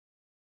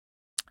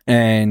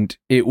 and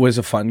it was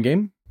a fun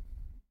game.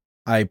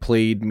 I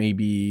played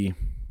maybe...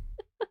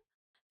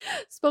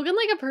 Spoken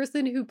like a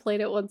person who played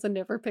it once and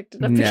never picked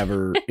it up.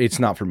 Never. It's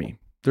not for me.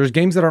 There's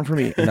games that aren't for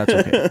me, and that's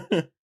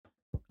okay.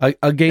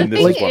 A game the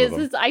thing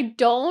is I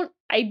don't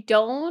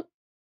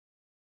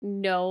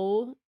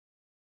know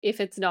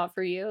if it's not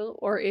for you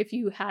or if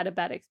you had a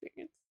bad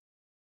experience,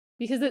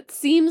 because it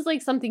seems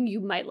like something you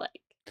might like.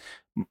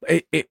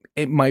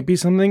 It might be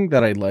something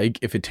that I like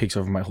if it takes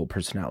over my whole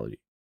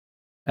personality,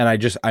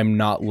 and I'm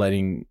not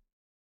letting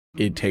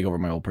it take over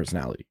my whole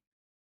personality.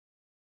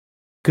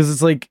 Because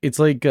it's like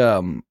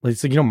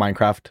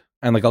Minecraft,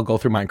 and like I'll go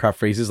through Minecraft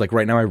phases. Like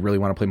right now, I really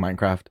want to play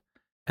Minecraft,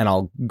 and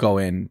I'll go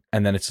in,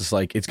 and then it's just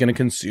like it's gonna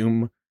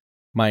consume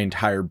my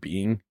entire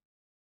being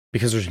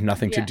because there's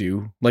nothing to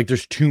do. Like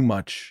there's too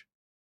much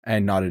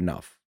and not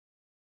enough,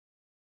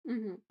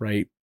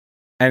 right?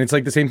 And it's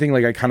like the same thing.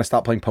 Like I kind of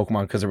stopped playing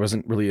Pokemon because there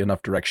wasn't really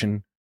enough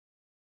direction.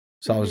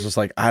 So I was just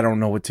like, I don't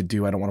know what to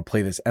do. I don't want to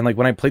play this. And like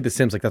when I played The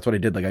Sims, like that's what I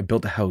did. Like I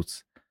built a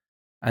house.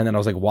 And then I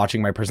was like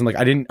watching my person. Like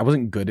I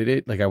wasn't good at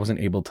it. Like I wasn't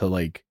able to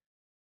like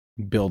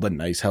build a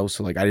nice house.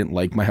 So like I didn't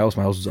like my house.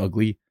 My house was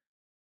ugly.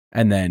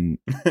 And then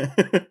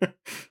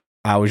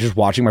I was just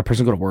watching my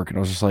person go to work, and I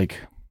was just like,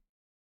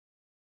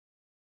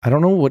 I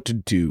don't know what to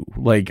do.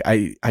 Like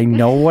I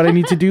know what I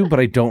need to do, but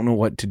I don't know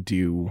what to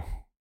do.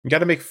 You got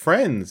to make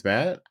friends,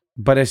 Matt.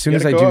 But as soon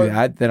as I do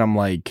that, then I'm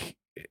like,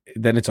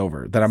 then it's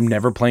over. Then I'm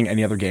never playing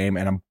any other game,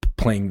 and I'm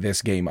playing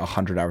this game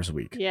 100 hours a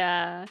week.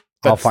 Yeah.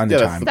 I'll find the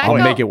time. I'll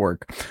make it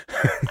work.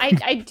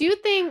 I do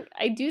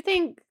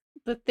think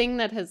the thing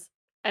that has,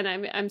 and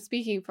I'm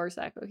speaking for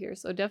Sacco here,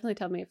 so definitely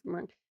tell me if I'm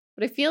wrong.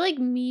 But I feel like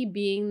me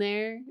being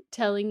there,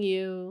 telling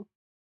you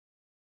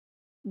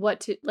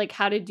what to like,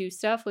 how to do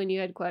stuff when you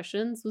had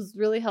questions, was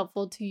really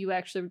helpful to you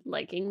actually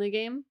liking the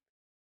game.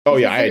 Oh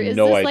yeah, I had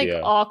no idea.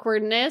 Like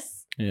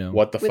awkwardness. Yeah.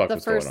 What the fuck with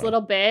the first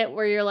little bit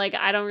where you're like,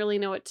 I don't really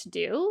know what to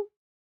do,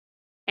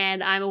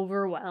 and I'm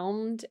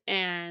overwhelmed,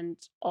 and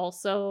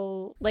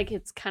also like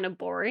it's kind of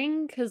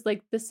boring because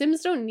like the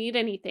Sims don't need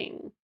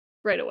anything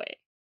right away.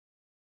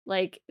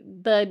 Like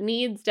the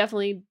needs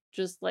definitely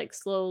just like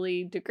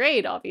slowly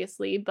degrade,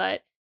 obviously,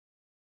 but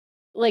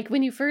like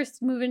when you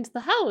first move into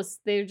the house,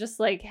 they're just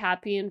like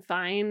happy and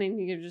fine, and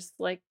you're just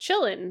like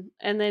chilling,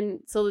 and then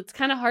so it's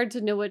kind of hard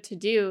to know what to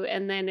do,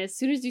 and then as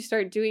soon as you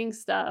start doing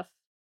stuff,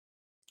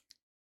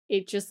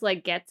 it just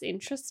like gets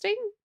interesting.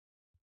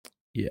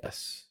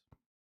 Yes.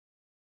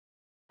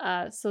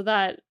 So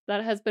that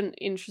has been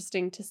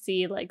interesting to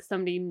see, like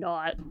somebody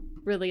not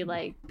really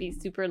like be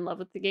super in love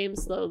with the game,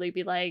 slowly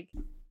be like,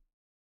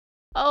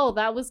 oh,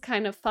 that was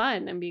kind of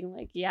fun, and being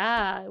like,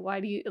 yeah, why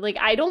do you like,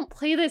 I don't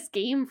play this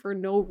game for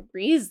no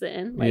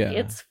reason, like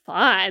it's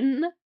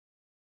fun,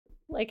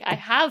 like I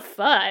have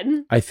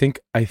fun. I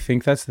think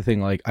that's the thing.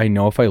 Like I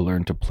know if I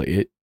learned to play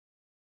it,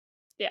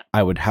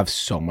 I would have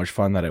so much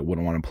fun that I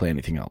wouldn't want to play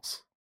anything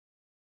else.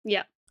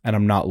 Yeah. And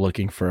I'm not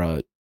looking for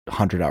a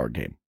 100-hour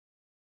game.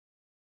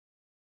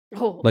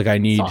 Oh, like I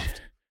need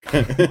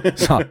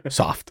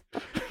soft.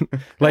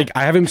 Like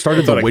I haven't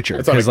started The Witcher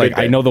because like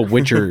I know The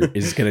Witcher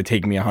is gonna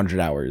take me 100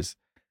 hours,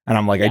 and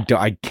I'm like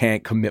I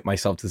can't commit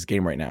myself to this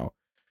game right now.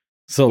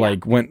 So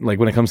like when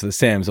it comes to The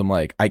Sims, I'm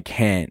like I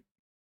can't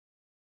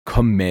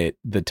commit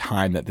the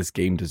time that this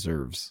game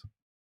deserves.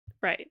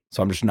 Right.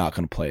 So I'm just not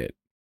gonna play it.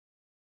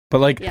 But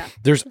like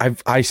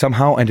I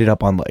somehow ended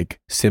up on like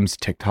Sims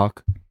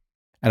TikTok,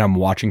 and I'm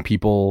watching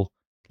people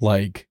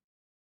like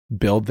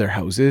build their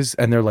houses,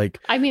 and they're like,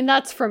 I mean,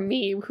 that's from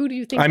me. Who do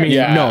you think? I mean,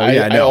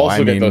 I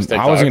also get those TikToks.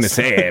 I wasn't gonna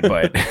say it,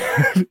 but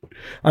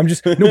I'm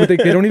just no. But they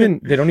don't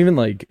even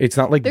like. It's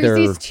not like there's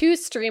these two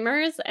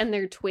streamers and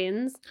they're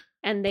twins,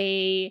 and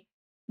they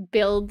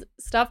build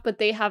stuff, but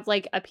they have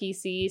like a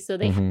PC, so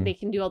they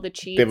can do all the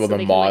cheats. They have all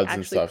the mods can,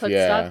 like, and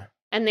stuff.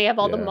 And they have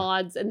all the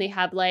mods, and they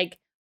have like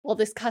all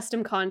this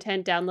custom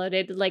content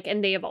downloaded, like,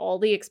 and they have all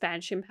the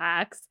expansion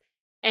packs,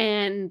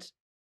 and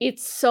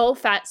it's so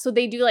fat. So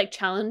they do like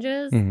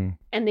challenges,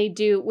 and they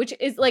do, which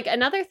is like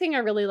another thing I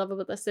really love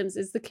about The Sims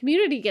is the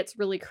community gets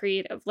really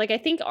creative. Like I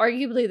think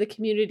arguably the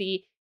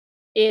community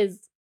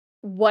is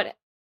what,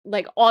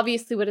 like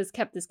obviously what has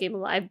kept this game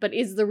alive, but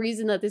is the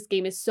reason that this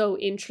game is so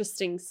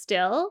interesting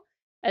still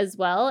as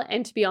well.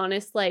 And to be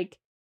honest, like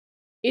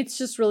it's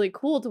just really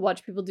cool to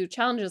watch people do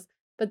challenges,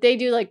 but they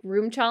do like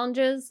room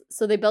challenges.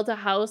 So they built a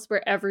house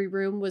where every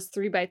room was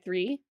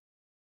 3x3.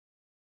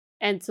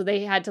 And so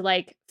they had to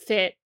like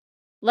fit,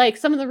 like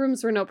some of the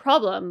rooms were no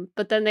problem,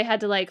 but then they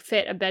had to like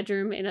fit a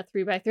bedroom in a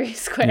 3x3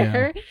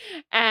 square.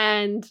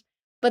 Yeah.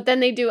 But then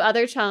they do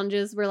other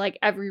challenges where like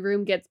every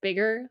room gets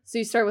bigger. So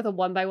you start with a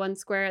 1x1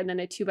 square, and then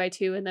a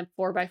 2x2, and then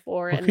 4x4.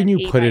 What and can then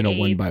you put in a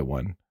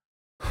 1x1?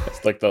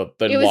 It's like the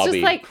it was lobby.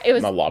 Just like, it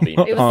was not lobby.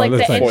 It was like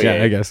the foyer.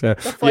 Yeah, I guess. Yeah.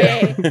 The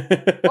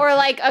foyer. Or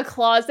like a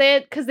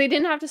closet, because they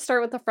didn't have to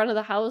start with the front of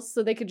the house,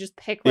 so they could just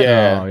pick one.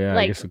 Yeah, like,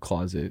 I guess a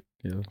closet.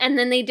 Yeah. And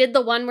then they did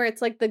the one where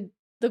it's like the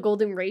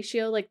golden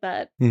ratio, like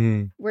that,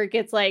 where it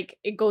gets like,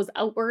 it goes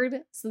outward.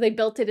 So they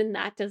built it in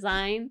that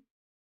design.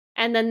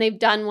 And then they've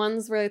done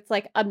ones where it's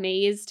like a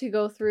maze to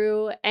go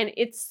through. And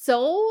it's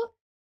so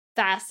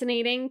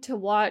fascinating to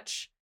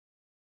watch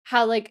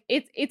how like,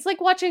 it's like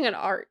watching an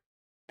art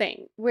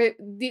thing where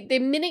the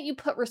minute you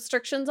put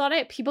restrictions on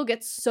it, people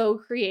get so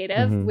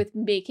creative with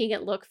making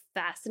it look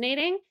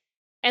fascinating.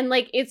 And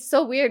like, it's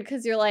so weird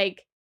because you're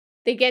like,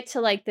 they get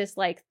to like this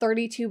like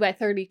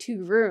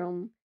 32x32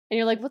 room. And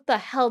you're like, what the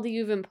hell do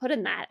you even put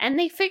in that? And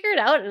they figure it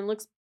out, and it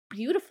looks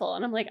beautiful.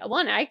 And I'm like,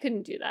 one, I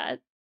couldn't do that.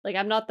 Like,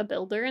 I'm not the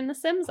builder in The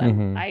Sims.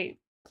 I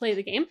play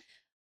the game.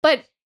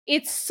 But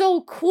it's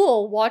so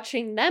cool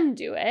watching them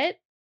do it.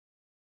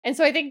 And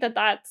so I think that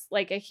that's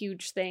like a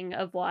huge thing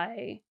of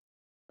why,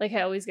 like,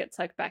 I always get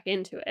sucked back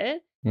into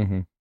it.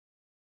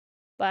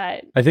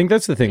 But I think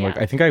that's the thing. Like,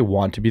 I think I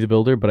want to be the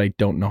builder, but I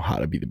don't know how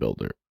to be the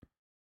builder.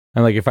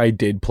 And like, if I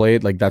did play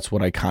it, like, that's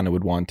what I kind of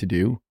would want to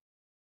do.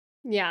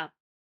 Yeah.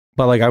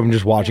 But like, I'm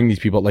just watching these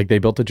people, like they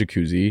built a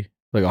jacuzzi,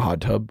 like a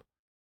hot tub,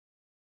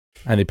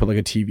 and they put like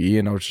a TV,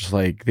 and I was just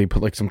like, they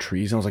put like some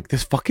trees, and I was like,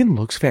 this fucking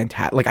looks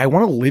fantastic. Like I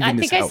want to live in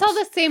this house. I think I saw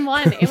the same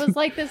one. It was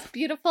like this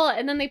beautiful,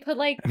 and then they put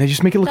like, and they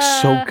just make it look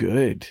so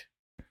good.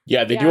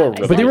 Yeah, they do a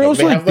really but they were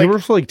also they were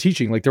also like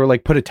teaching, like they were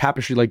like, put a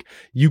tapestry, like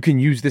you can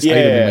use this item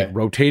and like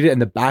rotate it, and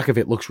the back of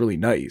it looks really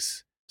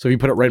nice. So if you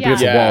put it right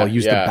against the wall,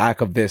 use the back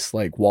of this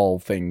like wall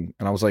thing,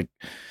 and I was like,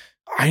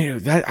 I knew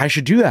that I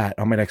should do that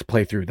on my next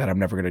playthrough that I'm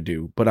never going to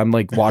do. But I'm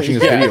like watching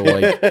this video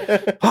like,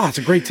 it's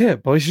a great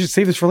tip. Well, I should just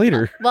save this for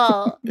later.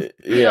 Well,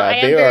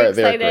 yeah, they are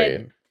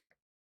great.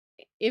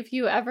 If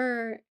you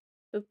ever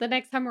the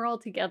next time we're all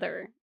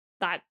together,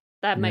 that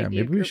might be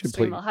a maybe we group should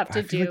stream play. we'll have to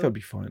I feel like do. that'd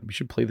be fun. We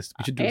should play this.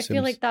 We should do. I a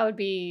feel like Sims. that would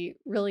be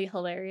really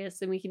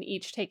hilarious, and we can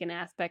each take an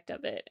aspect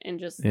of it, and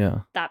just Yeah,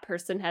 that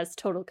person has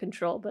total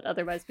control, but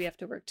otherwise we have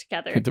to work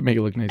together. to make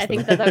it look nice. I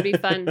think though. that would be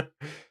fun.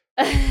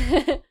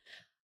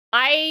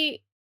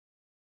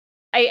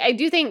 I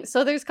do think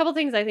so. There's a couple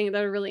things I think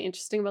that are really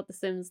interesting about The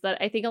Sims that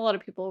I think a lot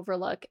of people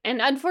overlook.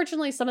 And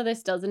unfortunately, some of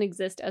this doesn't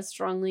exist as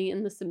strongly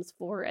in The Sims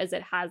 4 as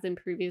it has in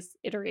previous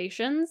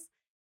iterations.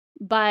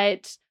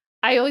 But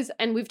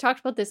and we've talked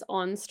about this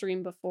on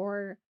stream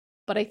before,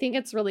 but I think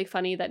it's really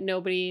funny that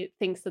nobody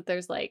thinks that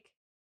there's like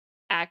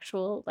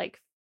actual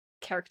like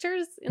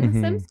characters in The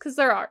Sims, because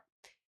there are.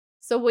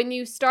 So when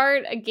you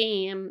start a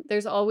game,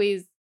 there's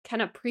always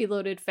kind of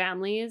preloaded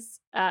families,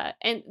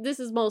 and this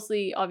is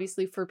mostly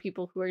obviously for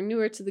people who are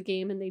newer to the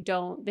game and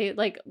they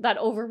like that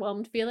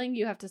overwhelmed feeling.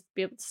 You have to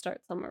be able to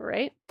start somewhere,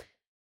 right?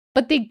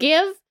 But they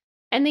did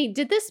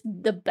this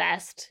the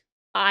best,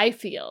 I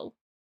feel,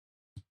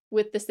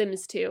 with The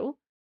Sims 2,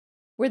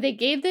 where they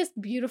gave this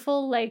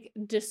beautiful like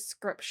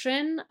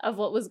description of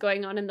what was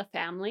going on in the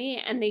family,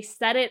 and they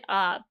set it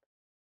up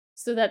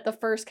so that the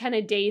first kind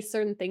of day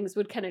certain things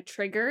would kind of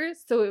trigger,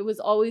 so it was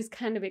always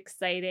kind of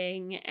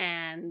exciting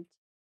and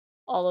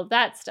all of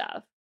that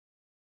stuff.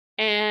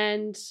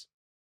 And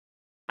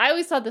I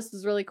always thought this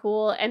was really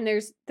cool. And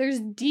there's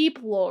deep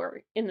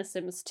lore in The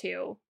Sims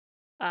 2.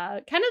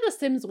 Kind of The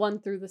Sims 1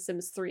 through The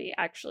Sims 3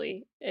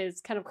 actually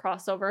is kind of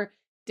crossover,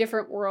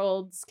 different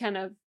worlds, kind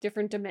of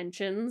different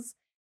dimensions.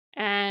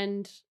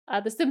 And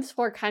The Sims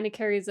 4 kind of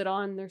carries it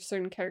on. There's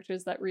certain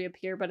characters that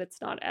reappear, but it's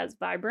not as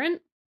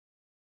vibrant.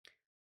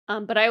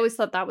 But I always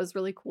thought that was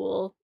really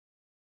cool.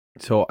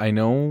 So I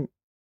know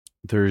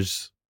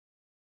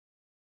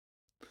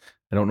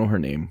I don't know her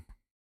name,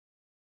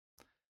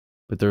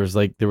 but there was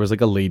like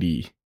a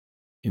lady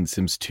in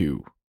Sims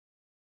 2,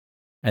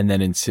 and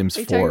then in Sims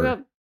Are you 4. talking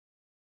about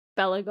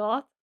Bella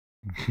Goth?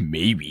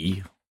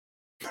 Maybe.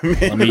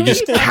 Let me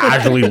just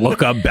casually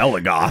look up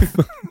Belagoth.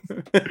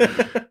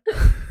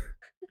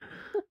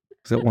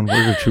 Is that one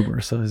word or two,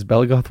 Marissa? Is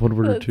Belagoth one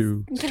word or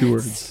two? It's two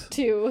words.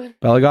 Two.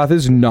 Belagoth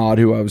is not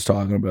who I was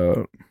talking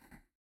about.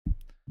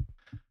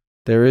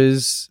 There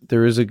is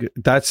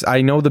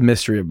I know the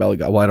mystery of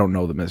Belagoth. Well, I don't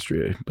know the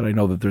mystery, but I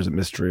know that there's a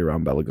mystery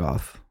around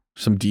Belagoth.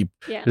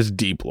 There's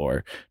deep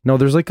lore. No,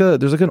 there's like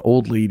an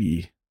old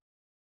lady,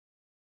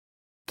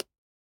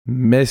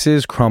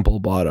 Mrs.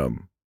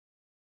 Crumplebottom.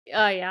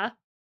 Oh yeah.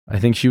 I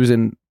think she was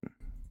in.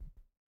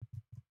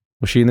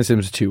 Was she in The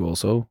Sims 2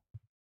 also?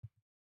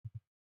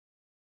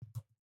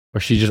 Or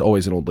is she just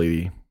always an old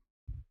lady?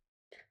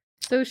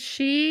 So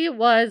she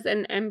was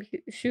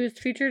she was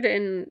featured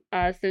in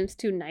Sims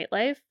 2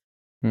 Nightlife.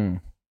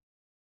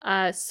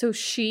 So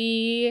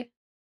she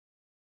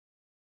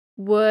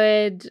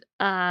would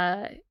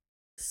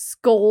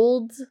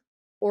scold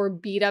or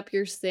beat up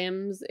your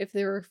Sims if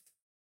they were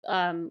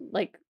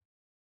like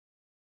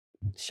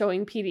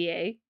showing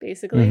PDA,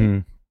 basically. Mm-hmm.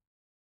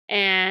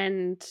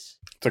 And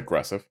it's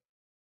aggressive.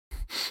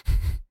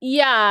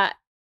 Yeah.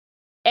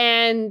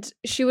 And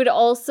she would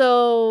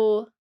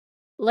also,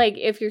 like,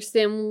 if your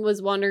Sim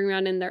was wandering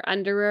around in their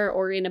underwear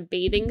or in a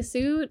bathing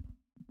suit,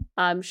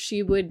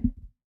 she would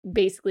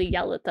basically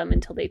yell at them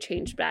until they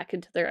changed back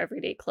into their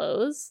everyday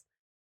clothes.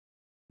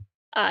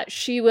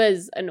 She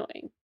was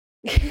annoying.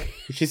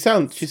 She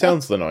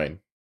sounds annoying.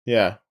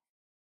 Yeah.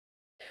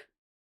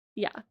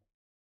 Yeah.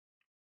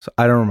 So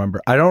I don't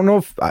remember. I don't know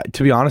if,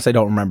 to be honest, I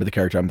don't remember the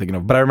character I'm thinking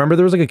of. But I remember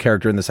there was like a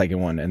character in the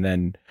second one, and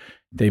then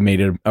they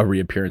made a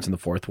reappearance in the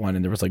fourth one,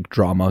 and there was like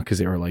drama because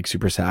they were like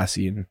super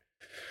sassy. And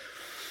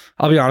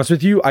I'll be honest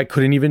with you, I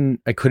couldn't even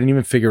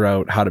figure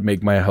out how to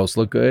make my house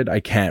look good. I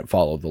can't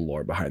follow the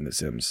lore behind The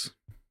Sims.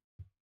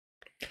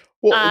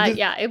 Well,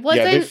 it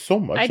wasn't. Yeah, there's so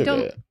much of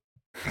it.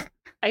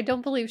 I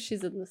don't believe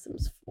she's in The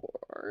Sims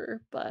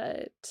 4,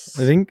 but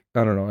I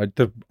don't know.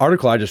 The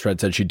article I just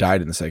read said she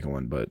died in the second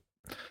one, but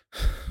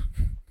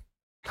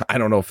I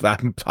don't know if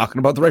I'm talking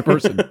about the right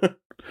person.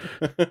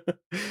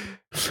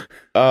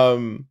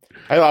 When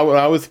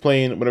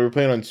we were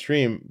playing on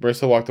stream,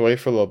 Marissa walked away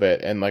for a little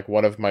bit, and like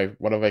one of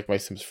my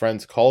Sims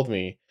friends called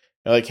me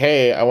and like,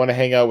 hey, I want to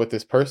hang out with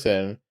this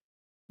person.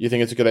 You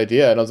think it's a good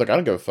idea? And I was like, I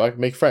don't give a fuck.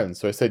 Make friends.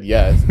 So I said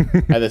yes.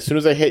 And as soon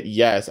as I hit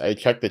yes, I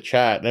checked the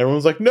chat, and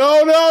everyone's like,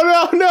 no. And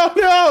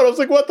I was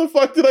like, what the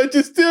fuck did I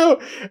just do?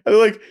 And they're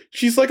like,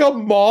 she's like a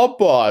mob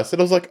boss.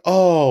 And I was like,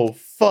 oh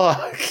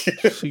fuck.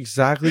 That's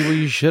exactly what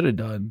you should have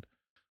done.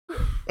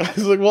 I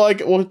was like,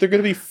 well, they're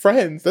gonna be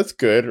friends. That's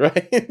good,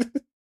 right?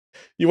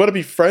 You want to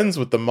be friends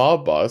with the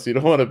mob boss. You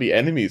don't want to be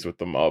enemies with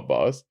the mob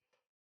boss.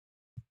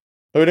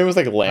 Her name was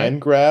like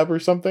Landgrab or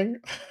something.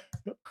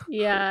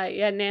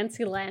 Yeah,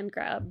 Nancy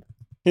Landgrab.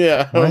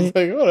 Yeah, I was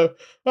like,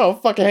 oh,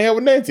 fucking hang out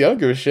with Nancy. I don't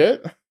give a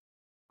shit.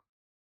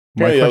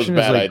 My that was a question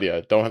bad is, like,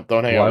 idea. Don't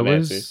hang out with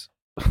Nancy.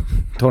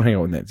 Don't hang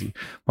out with Nancy.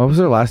 Why was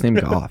their last name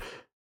Goth?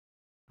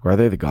 Why are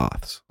they the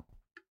Goths?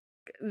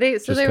 They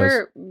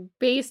were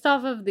based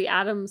off of the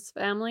Addams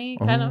family,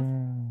 kind of.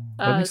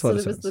 That makes a lot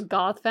of it was sense. the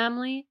Goth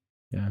family.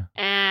 Yeah.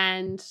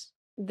 And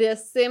The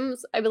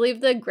Sims, I believe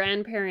the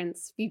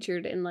grandparents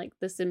featured in like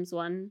The Sims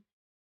 1,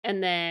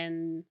 and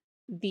then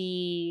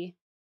the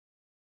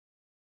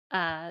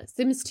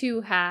Sims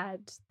 2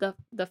 had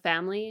the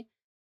family.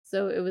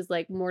 So it was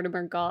like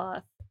Mortimer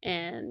Goth,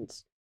 and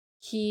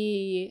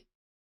they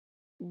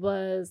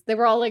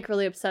were all like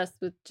really obsessed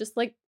with just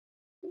like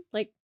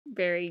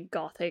very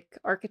gothic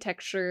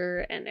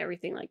architecture and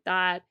everything like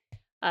that.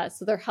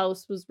 So their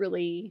house was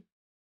really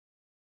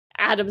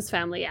Adam's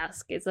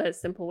Family-esque, is a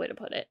simple way to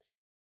put it.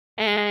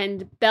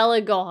 And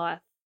Bella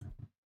Goth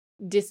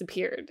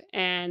disappeared,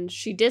 and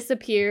she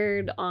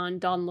disappeared on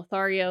Don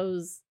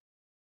Lothario's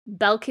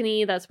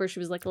balcony. That's where she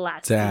was like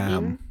last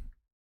seen.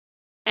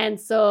 And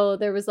so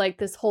there was like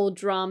this whole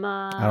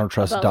drama. I don't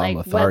trust about, Don like,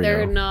 Lothario.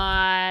 whether or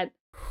not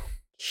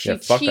she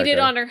cheated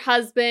on her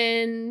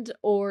husband,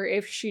 or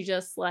if she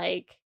just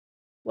like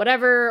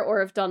whatever,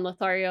 or if Don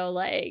Lothario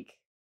like,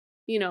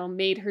 you know,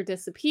 made her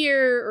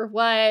disappear or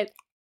what.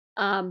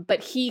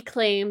 But he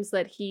claims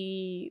that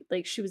she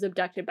was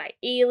abducted by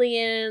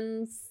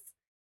aliens,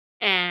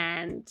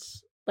 and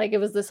like it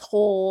was this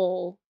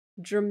whole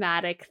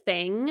dramatic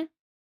thing.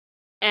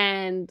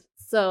 And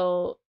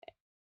so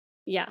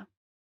yeah,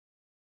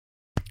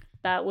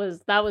 that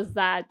was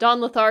that. Don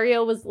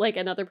Lothario was like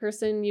another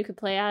person you could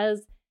play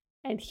as,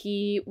 and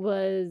he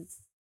was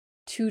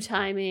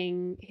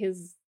two-timing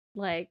his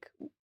like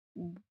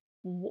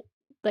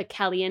the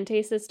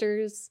Caliente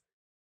sisters.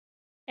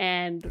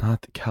 And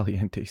not the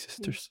Caliente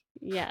sisters.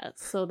 Yeah,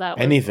 so that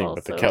was anything also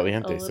but the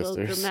Caliente a little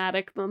sisters.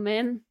 Dramatic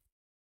moment.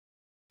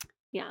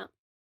 Yeah.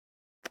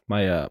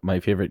 My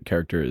favorite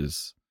character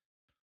is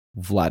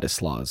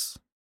Vladislaus.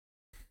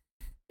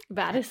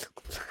 Vlad?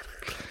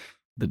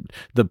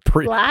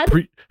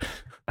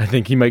 I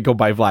think he might go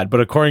by Vlad,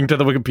 but according to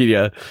the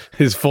Wikipedia,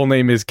 his full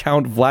name is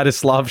Count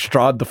Vladislav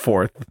Strahd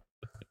IV.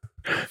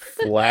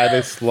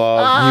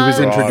 Vladislav. He was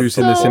introduced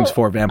in The Sims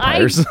 4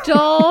 Vampires.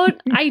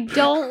 I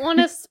don't want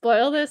to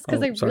spoil this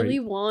because I sorry. really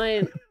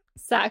want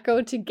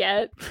Sacco to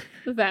get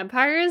the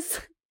vampires,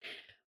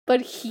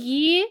 but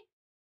he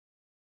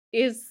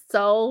is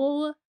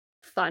so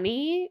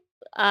funny.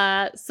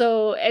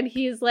 And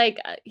he's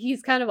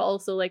kind of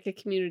also like a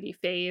community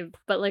fave,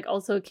 but like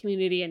also a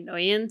community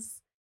annoyance,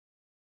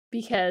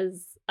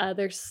 because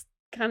there's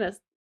kind of,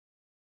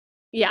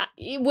 yeah,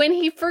 when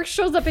he first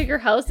shows up at your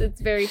house,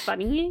 it's very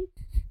funny.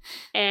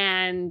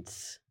 And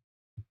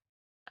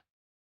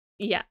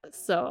yeah,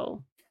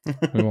 so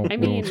we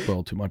won't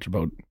spoil too much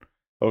about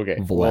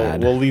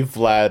Vlad. We'll leave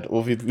Vlad.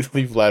 We'll leave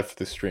Vlad for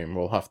the stream.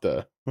 We'll have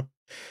to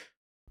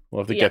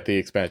get the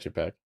expansion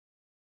pack.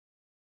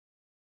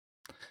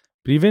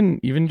 But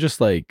even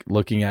just like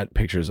looking at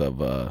pictures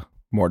of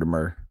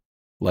Mortimer,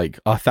 like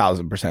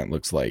 1,000%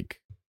 looks like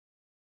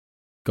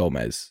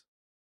Gomez.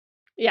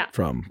 Yeah.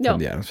 From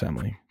the Addams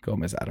Family.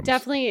 Gomez Addams.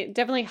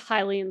 Definitely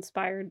highly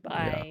inspired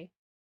by. Yeah.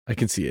 I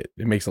can see it.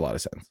 It makes a lot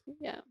of sense.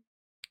 Yeah.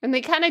 And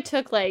they kind of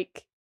took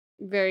like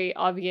very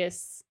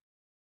obvious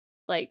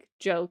like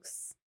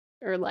jokes,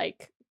 or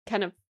like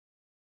kind of,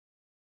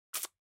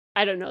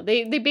 I don't know.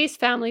 They based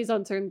families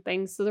on certain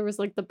things. So there was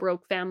like the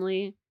broke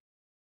family,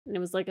 and it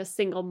was like a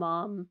single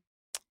mom.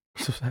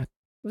 So sad.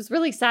 It was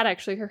really sad,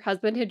 actually. Her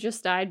husband had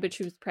just died, but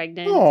she was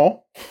pregnant.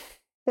 Oh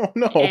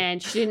no.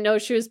 And she didn't know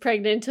she was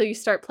pregnant until you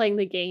start playing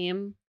the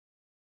game.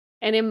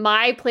 And in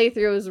my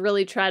playthrough, it was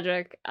really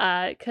tragic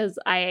because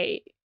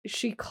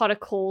she caught a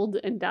cold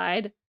and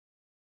died.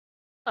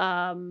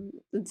 And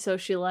so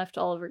she left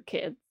all of her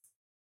kids,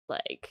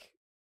 like,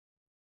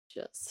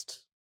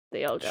 just,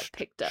 they all got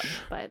picked up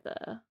by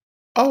the...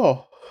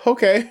 Oh,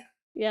 okay.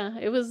 Yeah,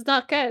 it was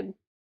not good.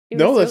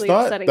 No, that's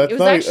not. Upsetting. It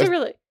was actually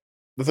really...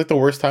 That's like the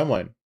worst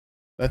timeline.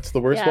 That's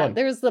the worst one.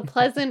 There's the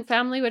Pleasant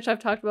family, which I've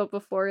talked about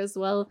before as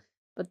well.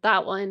 But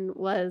that one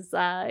was,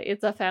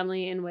 it's a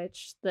family in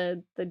which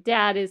the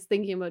dad is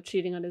thinking about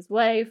cheating on his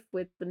wife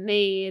with the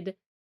maid.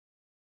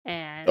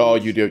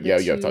 And you do. Yeah,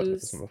 you have talked about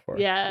this one before.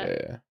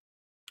 Yeah.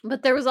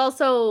 But there was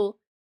also,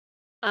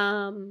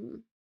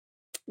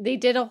 they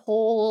did a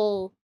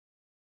whole,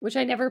 which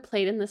I never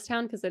played in this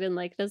town because I didn't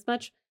like it as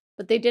much,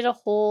 but they did a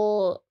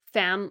whole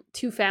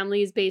two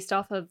families based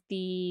off of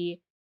the,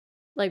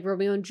 like,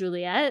 Romeo and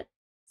Juliet.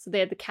 So they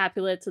had the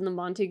Capulets and the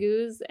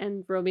Montagues,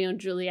 and Romeo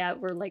and Juliet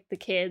were like the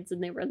kids,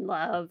 and they were in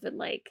love, and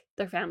like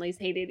their families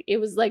hated. It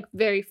was like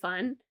very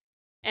fun.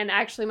 And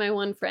actually my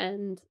one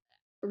friend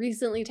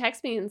recently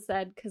texted me and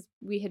said, because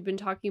we had been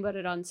talking about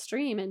it on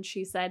stream, and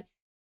she said,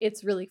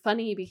 it's really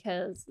funny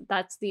because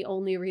that's the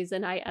only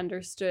reason I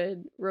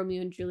understood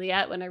Romeo and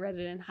Juliet when I read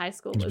it in high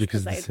school, was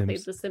because I had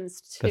played The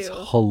Sims 2.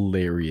 That's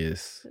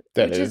hilarious.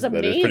 Which is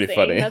amazing. That is pretty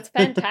funny. That's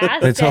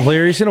fantastic. It's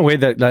hilarious in a way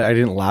that I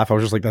didn't laugh. I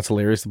was just like, that's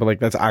hilarious. But like,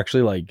 that's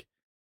actually like...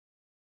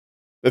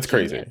 That's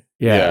crazy.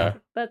 Yeah.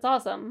 That's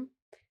awesome.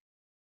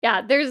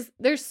 Yeah,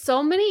 there's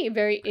so many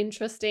very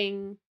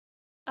interesting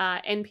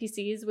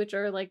NPCs, which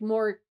are like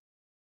more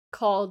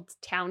called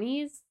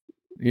townies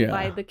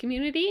by the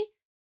community.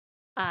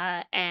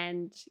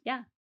 And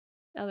yeah,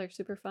 they're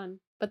super fun.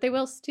 But they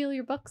will steal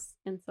your books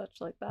and such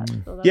like that.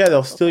 So that's Yeah, they'll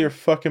also steal fun. your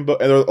fucking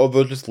book, and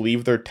they'll just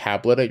leave their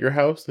tablet at your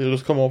house. They'll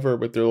just come over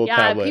with their little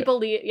tablet. People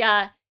leave.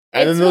 Yeah,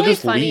 and it's then they'll really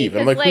just funny leave.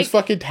 And I'm 'cause, like, whose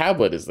fucking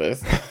tablet is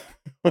this?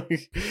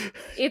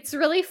 It's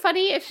really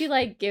funny if you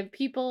like give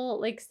people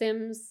like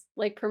Sims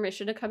like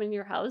permission to come in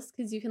your house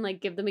because you can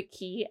like give them a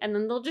key and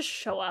then they'll just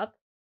show up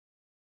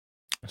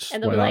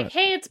and they'll be like,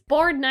 "Hey, it's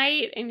board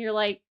night," and you're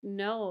like,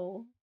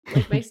 "No,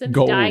 like my Sim's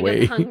Go dying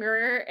away. of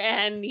hunger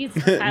and needs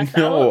to pass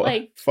No, out.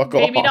 Like, fuck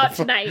maybe off. not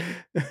tonight."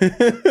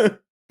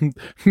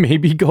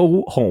 Maybe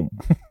go home.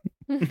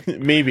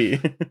 Maybe.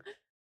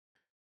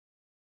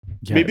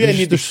 Yeah, Maybe I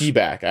need the key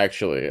back,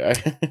 actually.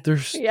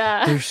 There's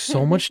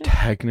so much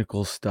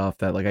technical stuff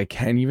that like I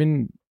can't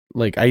even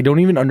like I don't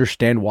even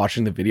understand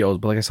watching the videos,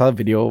 but like I saw a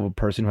video of a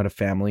person who had a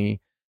family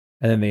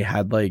and then they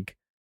had like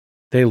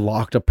they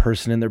locked a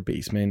person in their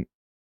basement,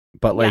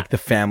 but like the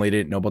family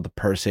didn't know about the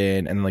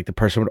person, and like the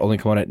person would only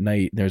come out at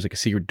night. There's like a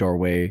secret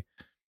doorway,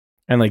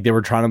 and like they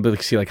were trying to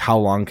like see like how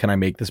long can I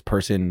make this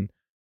person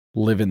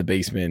live in the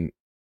basement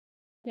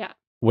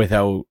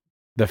without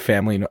the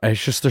family.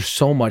 It's just there's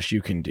so much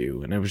you can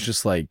do, and it was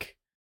just like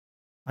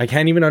I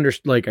can't even I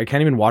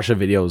can't even watch the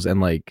videos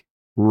and like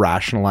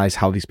rationalize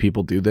how these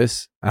people do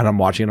this. And I'm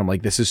watching it, I'm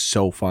like, this is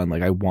so fun.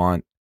 Like I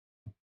want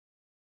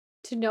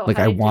to know, like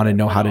how I to want to do it,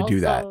 know but how to do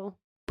that, also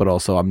but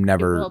also I'm it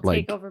never will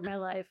like take over my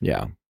life.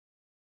 Yeah,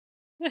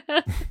 you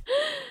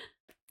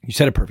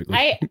said it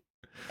perfectly.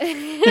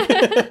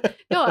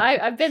 No,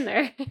 I've been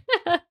there.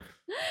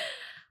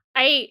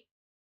 I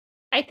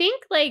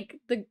think like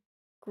the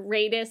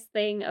greatest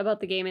thing about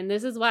the game, and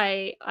this is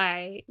why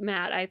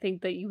Matt, I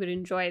think that you would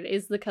enjoy it,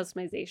 is the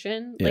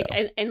customization.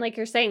 Like and like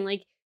you're saying,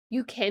 like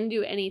you can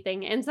do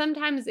anything, and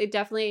sometimes it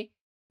definitely,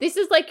 this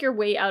is like your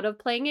way out of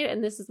playing it,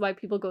 and this is why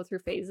people go through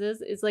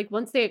phases, is like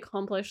once they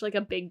accomplish like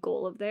a big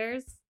goal of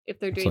theirs, if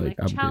they're doing like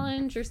a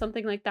challenge or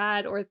something like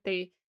that, or if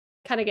they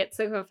kind of get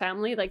sick of a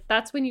family, like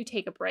that's when you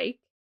take a break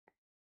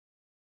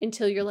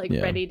until you're like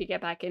ready to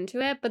get back into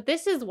it. But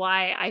this is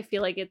why I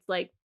feel like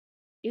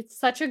it's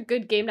such a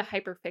good game to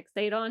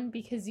hyperfixate on,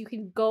 because you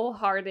can go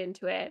hard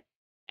into it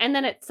and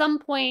then at some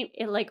point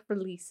it like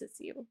releases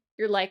you.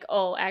 You're like,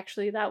 oh,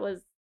 actually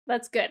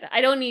that's good.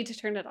 I don't need to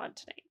turn it on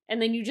tonight.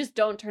 And then you just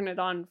don't turn it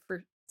on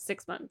for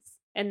 6 months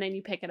and then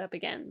you pick it up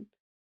again.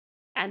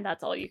 And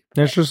that's all you can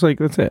play. It's just like,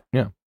 that's it.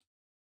 Yeah.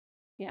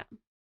 Yeah.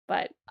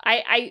 But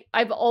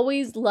I've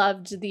always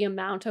loved the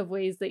amount of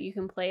ways that you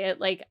can play it.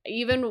 Like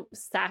even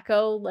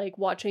Sacco, like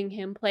watching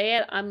him play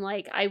it, I'm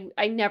like,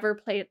 I never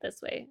play it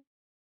this way.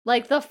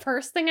 Like the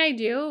first thing I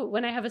do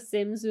when I have a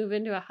Sims move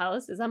into a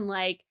house is I'm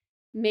like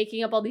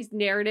making up all these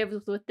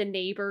narratives with the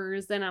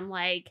neighbors, and I'm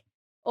like,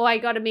 oh, I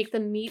got to make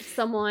them meet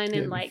someone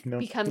and like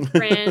become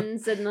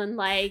friends, and then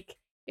like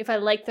if I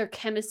like their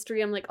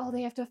chemistry, I'm like, oh,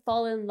 they have to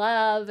fall in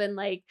love and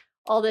like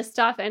all this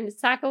stuff. And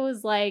Sacco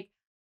was like,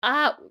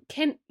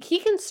 can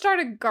start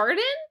a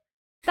garden?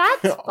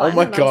 That's fun. Oh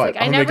my God,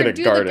 I never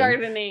do the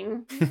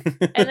gardening.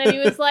 And then he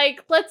was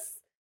like, let's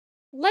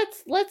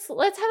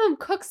have him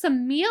cook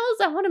some meals.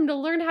 I want him to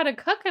learn how to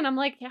cook. And I'm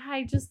like, yeah,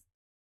 I guess.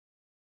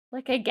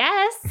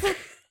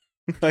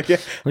 I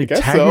guess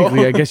technically, so.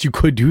 I guess you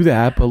could do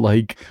that, but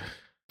like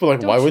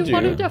why would you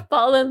want him to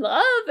fall in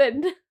love?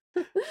 And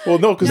well,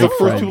 no, because the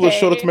first people that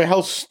showed up to my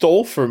house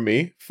stole from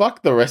me.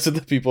 Fuck the rest of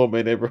the people in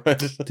my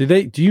neighborhood.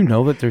 Do you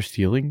know that they're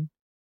stealing?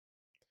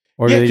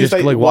 Or do they just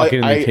walk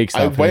in and they take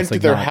stuff? I went to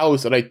their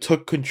house and I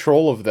took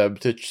control of them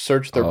to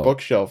search their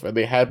bookshelf, and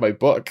they had my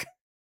book.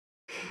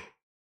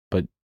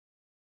 But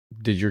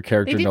did your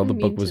character know the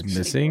book was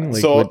missing?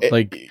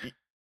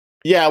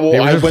 Yeah, well, they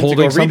were just I went holding to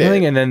go read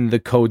something, it. and then the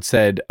code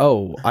said,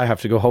 "Oh, I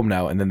have to go home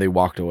now," and then they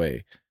walked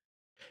away.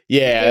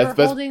 Yeah,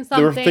 they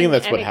were thinking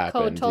that's what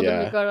happened. Code told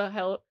them to go to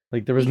hell.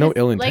 Like there was no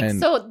ill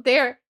intent. So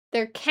there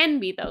can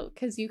be though,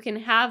 because you can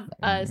have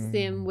a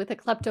Sim with a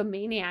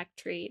kleptomaniac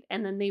trait,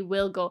 and then they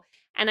will go.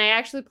 And I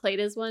actually played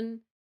as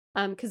one,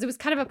 because it was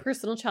kind of a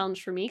personal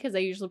challenge for me, because I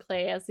usually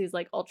play as these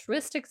like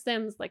altruistic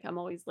Sims, like I'm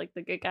always like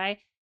the good guy,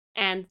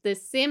 and the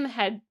Sim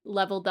had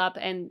leveled up,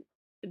 and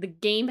the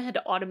game had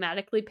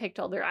automatically picked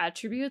all their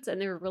attributes, and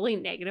they were really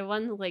negative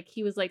ones. Like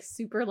he was like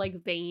super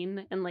like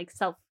vain and like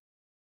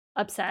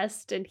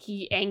self-obsessed, and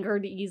he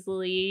angered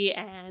easily,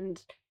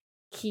 and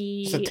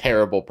he's a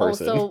terrible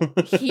person. Also,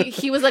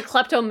 he was a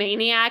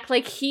kleptomaniac.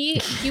 Like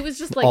he was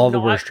just like all not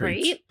the worst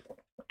great. traits.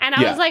 And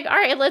I was like, all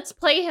right, let's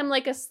play him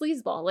like a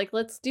sleazeball. Like,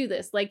 let's do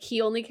this. Like, he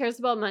only cares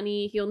about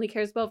money. He only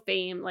cares about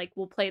fame. Like,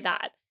 we'll play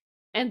that.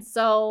 And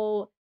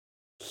so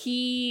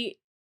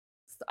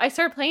I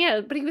started playing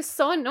it, but he was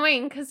so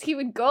annoying because he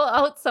would go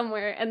out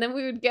somewhere and then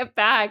we would get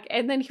back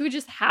and then he would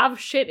just have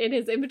shit in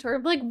his inventory.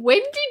 I'm like, when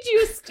did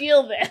you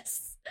steal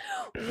this?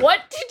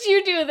 What did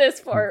you do this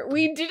for?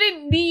 We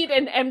didn't need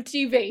an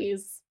empty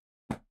vase.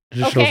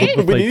 Okay?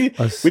 We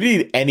didn't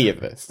need any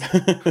of this.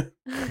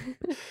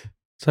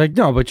 It's like,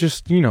 no, but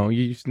just, now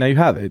you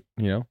have it,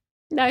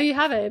 Now you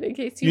have it in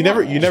case you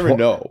never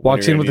know.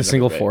 Walks in with a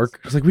single fork.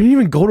 It's like, we didn't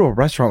even go to a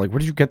restaurant. Like, where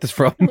did you get this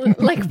from?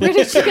 Like, where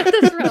did you get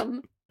this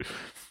from?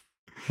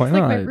 Why It's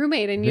not? like my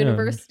roommate in Yeah.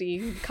 university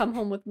who'd come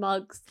home with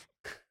mugs.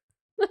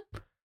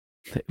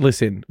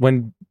 Listen,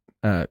 when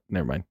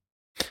never mind.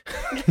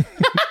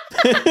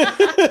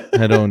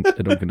 I don't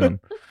condone.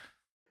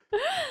 I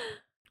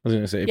was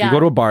gonna say, if you go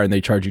to a bar and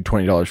they charge you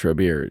 $20 for a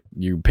beer,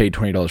 you paid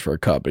 $20 for a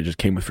cup. It just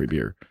came with free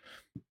beer.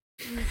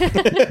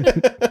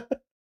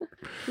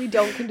 We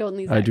don't condone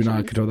these. I do not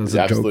actions. condone that as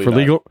Yeah, a joke absolutely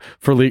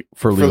for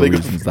not. legal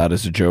reasons. That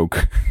is a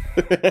joke.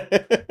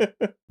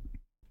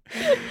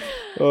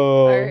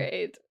 Oh. All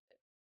right.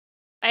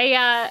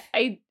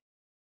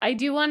 I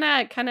do want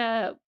to kind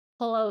of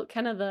pull out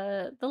kind of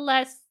the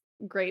less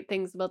great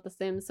things about The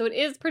Sims. So it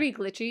is pretty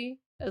glitchy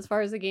as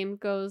far as the game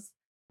goes.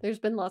 There's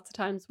been lots of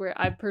times where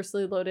I've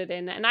personally loaded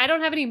in, and I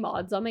don't have any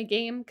mods on my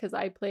game because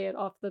I play it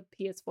off the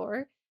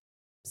PS4.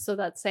 So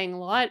that's saying a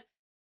lot.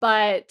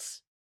 But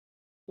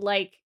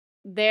like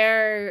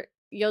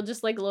you'll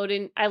just like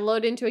I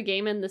load into a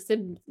game and the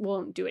Sims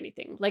won't do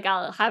anything. Like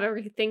I'll have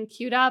everything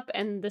queued up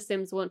and the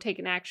Sims won't take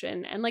an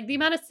action. And like the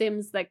amount of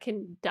Sims that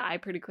can die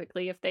pretty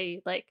quickly if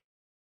they like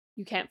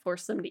you can't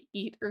force them to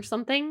eat or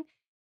something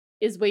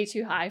is way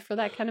too high for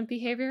that kind of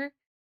behavior.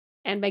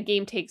 And my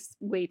game takes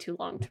way too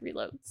long to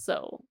reload.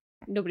 So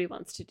nobody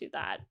wants to do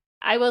that.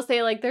 I will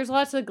say like there's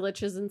lots of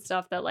glitches and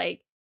stuff that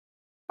like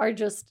are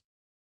just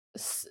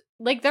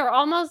like they're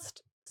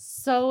almost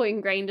so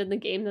ingrained in the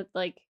game that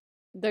like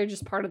they're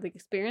just part of the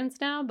experience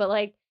now. But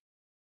like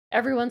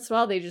every once in a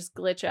while they just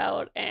glitch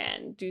out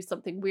and do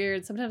something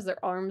weird. Sometimes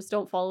their arms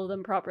don't follow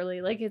them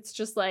properly. Like it's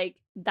just like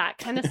that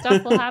kind of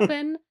stuff will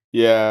happen.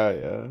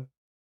 Yeah.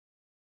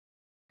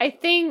 I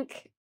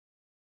think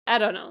I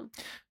don't know.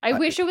 I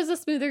wish it was a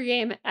smoother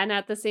game, and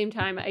at the same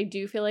time I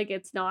do feel like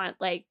it's not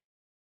like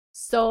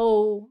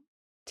so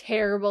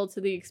terrible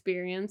to the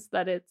experience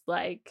that it's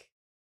like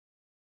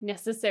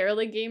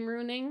necessarily game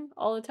ruining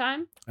all the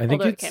time. I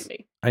think it can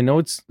be. I know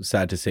it's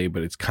sad to say,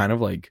 but it's kind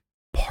of like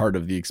part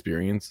of the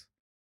experience.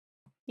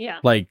 Yeah.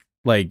 Like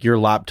your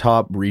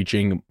laptop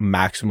reaching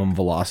maximum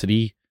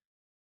velocity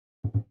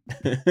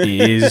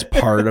is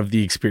part of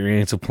the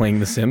experience of playing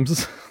The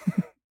Sims.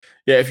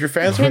 Yeah, if your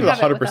fans rate at Can't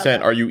have it 100%,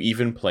 without are you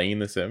even playing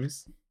The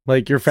Sims?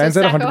 Like your fans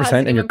So at Sacco 100%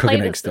 hasn't and you're even cooking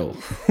played eggs still.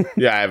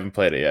 Yeah, I haven't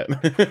played it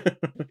yet.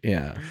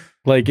 Yeah.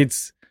 Like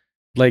it's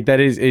like that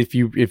is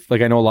if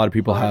like I know a lot of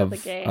people Part have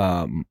of the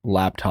game.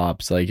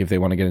 laptops, like if they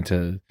want to get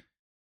into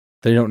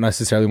they don't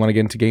necessarily want to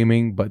get into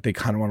gaming, but they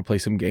kind of want to play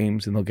some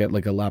games and they'll get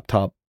like a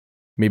laptop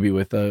maybe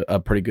with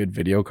a pretty good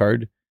video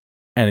card.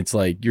 And it's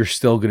like you're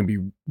still going to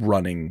be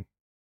running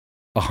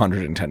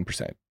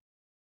 110%.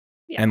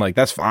 Yeah. And like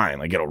that's fine,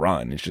 like it'll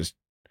run. It's just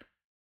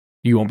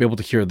you won't be able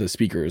to hear the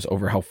speakers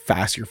over how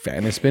fast your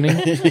fan is spinning.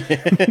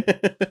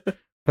 But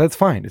that's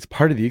fine. It's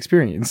part of the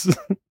experience.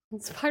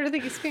 It's part of the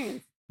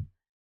experience.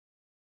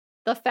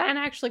 The fan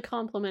actually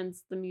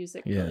complements the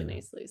music really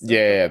nicely. So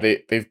yeah.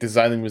 They've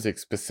designed the music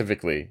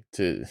specifically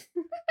to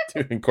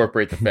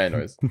incorporate the fan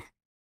noise.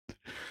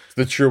 It's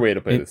the true way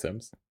to play The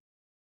Sims.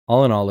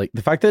 All in all, like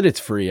the fact that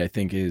it's free, I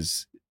think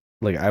is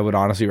like I would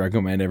honestly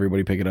recommend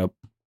everybody pick it up.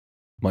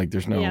 Like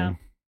there's no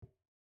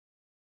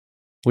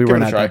we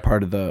weren't at that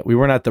part of we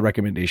weren't at the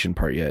recommendation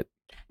part yet.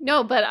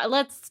 No, but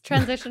let's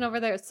transition over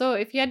there. So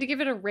if you had to give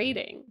it a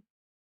rating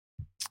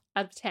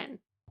out of 10.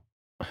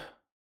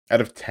 Out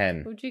of 10.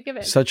 What would you give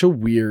it? Such a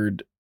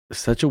weird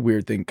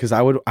thing because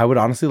I would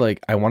honestly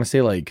like I want to say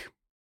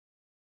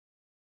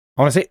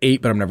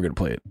 8, but I'm never gonna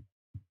play it.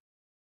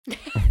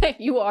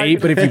 You are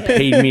 8, but if you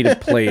paid me to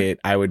play it,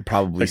 I would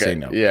probably say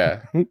no.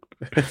 Yeah.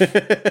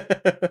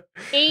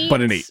 8.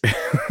 But an 8.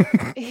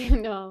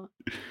 No.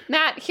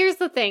 Matt, here's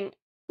the thing.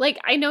 Like,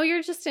 I know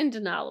you're just in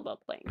denial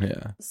about playing.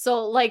 Yeah.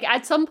 So, like,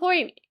 at some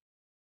point,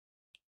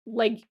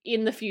 like,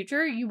 in the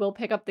future, you will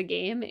pick up the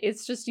game.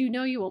 It's just, you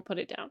won't put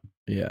it down.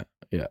 Yeah.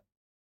 So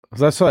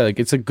that's why, like,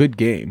 it's a good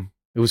game.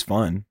 It was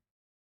fun.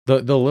 The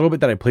little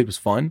bit that I played was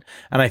fun.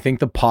 And I think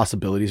the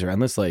possibilities are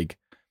endless. Like,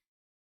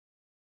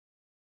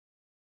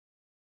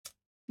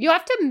 you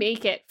have to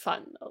make it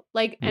fun, though.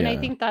 Like, and I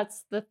Yeah. think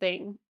that's the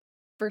thing.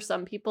 For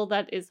some people,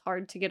 that is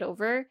hard to get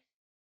over.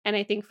 And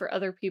I think for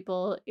other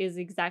people is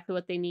exactly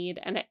what they need.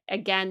 And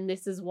again,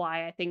 this is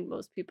why I think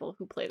most people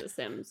who play The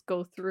Sims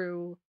go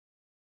through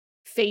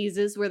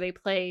phases where they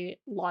play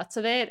lots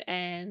of it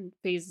and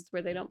phases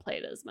where they don't play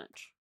it as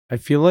much. I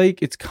feel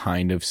like it's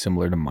kind of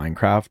similar to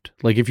Minecraft.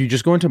 Like, if you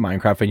just go into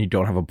Minecraft and you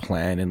don't have a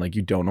plan and, like,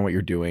 you don't know what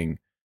you're doing,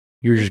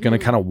 you're just going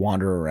to kind of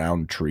wander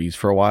around trees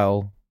for a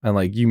while. And,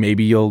 like,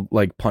 you'll,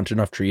 like, punch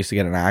enough trees to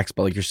get an axe,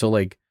 but, like, you're still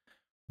like,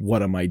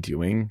 what am I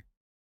doing?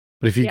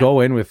 But if you go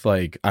in with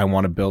like, I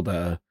want to build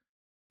a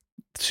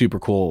super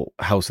cool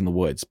house in the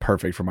woods,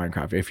 perfect for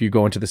Minecraft. If you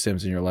go into The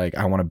Sims and you're like,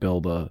 I want to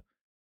build a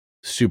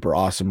super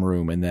awesome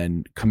room and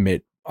then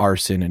commit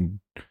arson and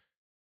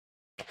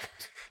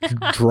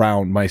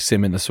drown my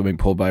sim in the swimming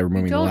pool by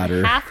removing the ladder.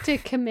 You don't have to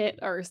commit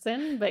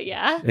arson, but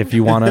yeah. If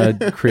you want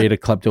to create a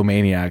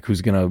kleptomaniac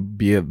who's going to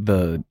be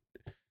the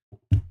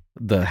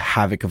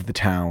havoc of the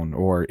town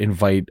or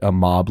invite a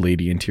mob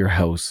lady into your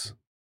house,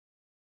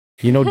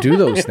 do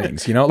those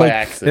things, like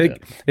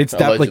accident. it's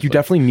like you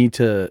definitely need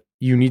to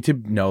you need to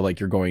know like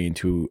you're going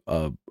into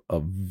a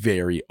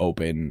very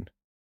open,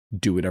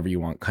 do whatever you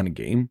want kind of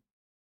game.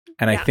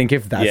 And I think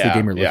if that's the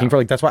game you're looking for,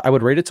 like that's why I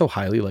would rate it so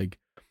highly. Like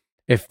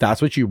if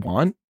that's what you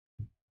want,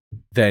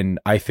 then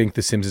I think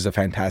The Sims is a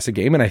fantastic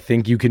game, and I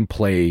think you can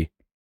play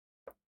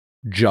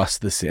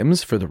just The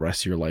Sims for the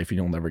rest of your life and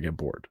you'll never get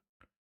bored.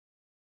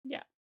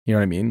 Yeah. You know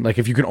what I mean? Like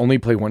if you can only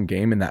play one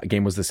game and that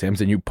game was The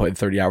Sims and you played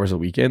 30 hours a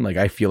weekend, like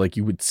I feel like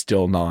you would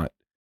still not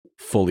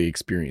fully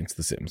experience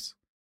The Sims.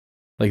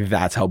 Like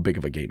that's how big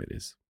of a game it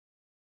is.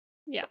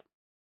 Yeah.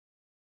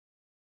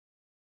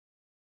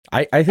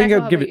 I think I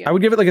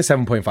would give it like a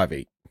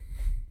 7.58.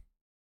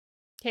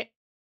 Okay.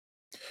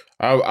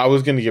 I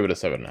was gonna give it a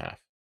 7.5.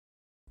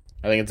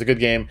 I think it's a good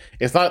game.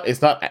 It's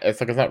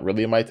not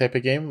really my type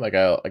of game.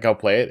 I'll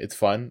play it. It's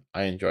fun.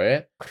 I enjoy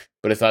it.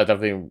 But it's not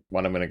definitely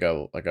one I'm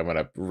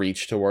gonna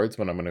reach towards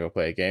when I'm gonna go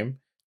play a game.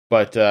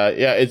 But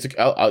it's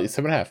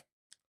 7.5.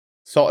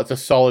 So it's a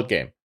solid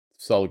game.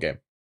 Solid game.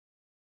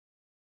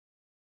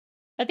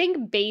 I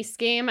think base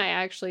game, I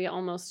actually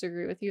almost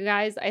agree with you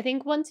guys. I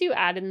think once you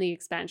add in the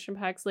expansion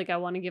packs, like I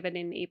want to give it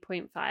an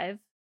 8.5.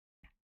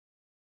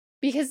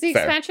 Because the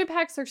expansion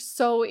packs are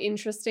so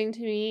interesting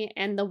to me,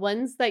 and the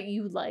ones that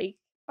you like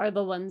are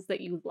the ones that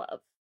you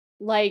love.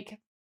 Like,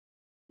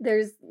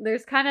 there's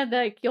kind of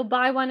like, you'll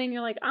buy one and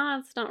you're like,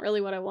 it's not really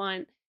what I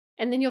want.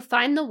 And then you'll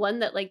find the one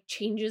that like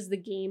changes the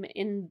game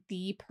in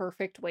the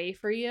perfect way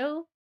for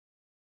you.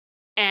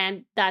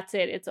 And that's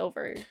it. It's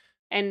over.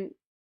 And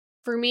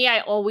for me, I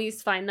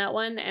always find that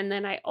one, and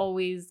then I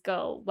always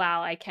go,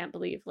 wow, I can't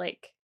believe,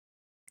 like,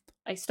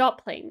 I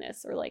stopped playing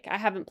this, or, like, I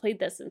haven't played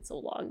this in so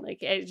long.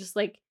 Like, it just,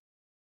 like,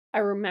 I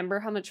remember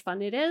how much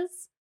fun it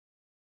is.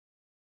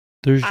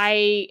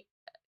 I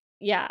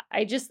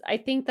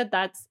think that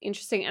that's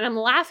interesting. And I'm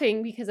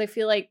laughing because I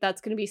feel like that's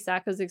going to be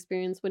Sacco's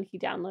experience when he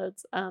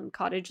downloads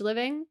Cottage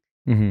Living.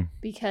 Mm-hmm.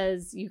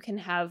 Because you can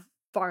have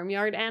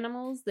farmyard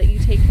animals that you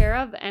take care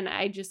of, and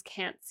I just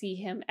can't see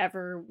him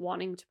ever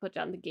wanting to put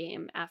down the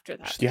game after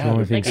that. Yeah, the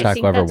only thing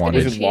Sacco ever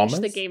wanted was change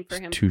the game for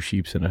him. Two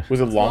sheeps in a.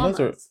 Was it llamas?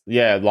 Llamas.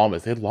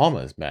 Llamas. They had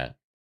llamas, man.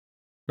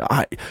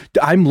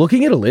 I'm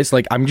looking at a list.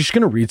 Like I'm just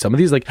gonna read some of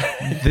these. Like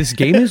this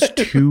game is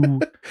too.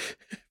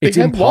 It's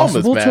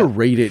impossible to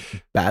rate it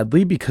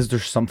badly because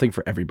there's something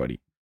for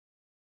everybody.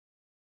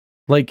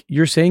 Like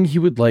you're saying, he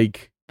would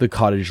like the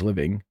Cottage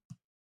Living,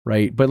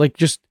 right? But like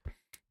just.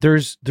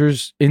 There's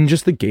in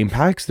just the game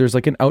packs, there's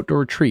like an outdoor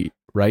retreat,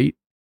 right?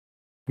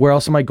 Where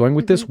else am I going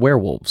with this?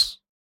 Werewolves.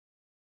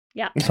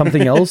 Yeah.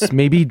 Something else?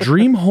 Maybe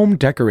Dream Home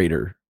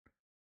Decorator.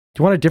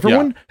 Do you want a different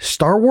one?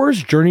 Star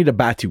Wars Journey to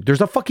Batu.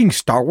 There's a fucking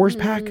Star Wars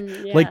pack?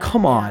 Like,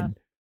 come on.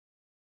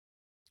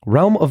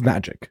 Realm of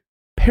Magic.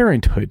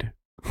 Parenthood.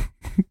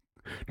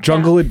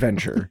 Jungle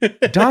Adventure.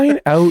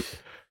 Dine Out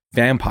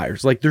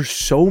Vampires. Like, there's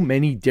so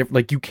many different...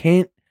 Like, you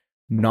can't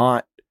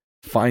not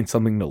find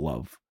something to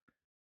love.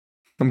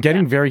 I'm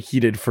getting very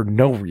heated for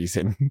no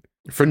reason.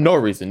 For no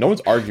reason. No one's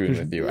arguing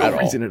with you at all. No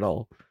reason at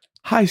all.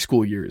 High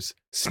school years.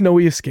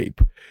 Snowy escape.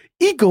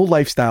 Eco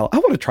lifestyle. I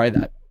want to try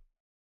that.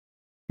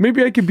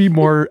 Maybe I could be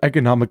more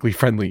economically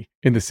friendly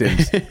in The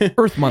Sims.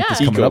 Earth Month is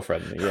coming up.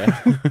 Eco-friendly,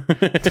 yeah.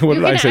 What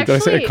did I say? Did I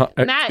say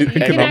Matt,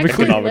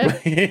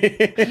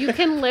 you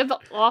can live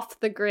off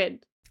the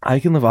grid. I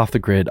can live off the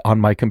grid on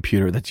my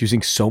computer that's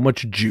using so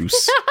much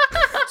juice.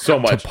 So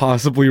much to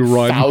possibly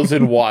run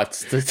 1,000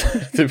 watts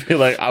to be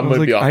like, I'm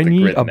gonna be off the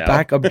grid now. I need a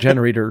backup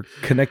generator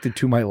connected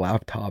to my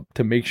laptop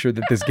to make sure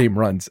that this game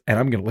runs, and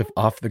I'm gonna live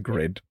off the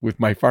grid with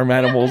my farm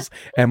animals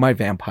and my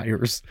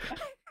vampires.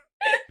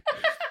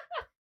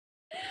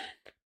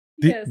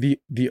 The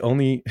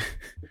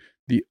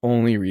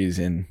only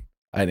reason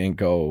I didn't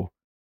go,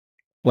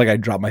 like, I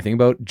dropped my thing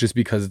about, just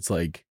because it's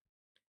like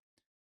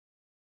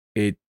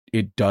it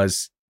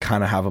does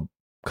kind of have a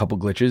couple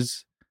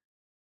glitches.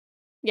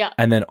 Yeah.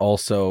 And then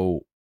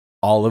also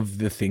all of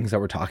the things that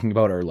we're talking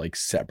about are like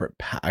separate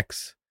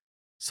packs.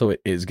 So it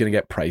is going to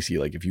get pricey,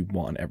 like if you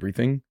want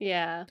everything.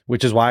 Yeah.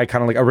 Which is why I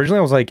kind of like, originally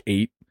I was like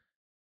 8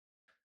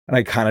 and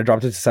I kind of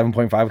dropped it to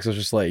 7.5 because I was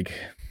just like,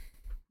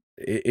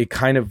 it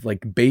kind of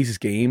like base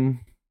game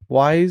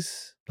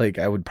wise, like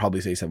I would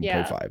probably say 7.5.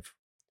 Yeah.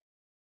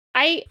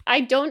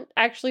 I don't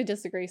actually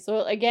disagree.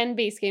 So again,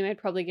 base game, I'd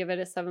probably give it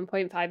a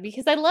 7.5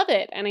 because I love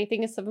it. And I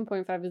think a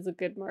 7.5 is a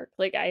good mark.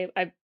 Like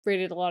I've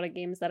rated a lot of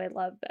games that I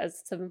love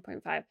as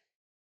 7.5.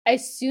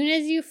 As soon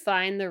as you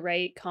find the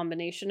right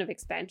combination of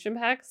expansion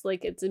packs,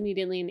 like it's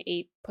immediately an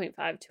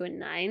 8.5 to a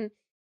 9,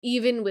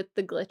 even with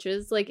the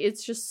glitches. Like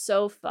it's just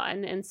so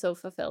fun and so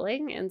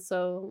fulfilling. And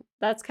so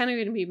that's kind of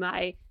going to be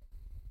my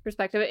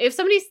perspective. If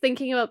somebody's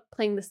thinking about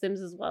playing The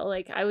Sims as well,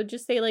 like I would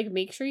just say, like,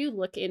 make sure you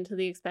look into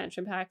the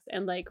expansion packs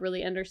and like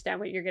really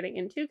understand what you're getting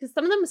into, because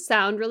some of them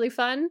sound really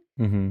fun,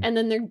 and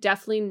then they're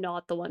definitely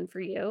not the one for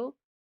you.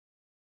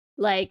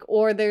 Like,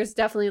 or there's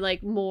definitely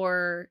like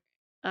more,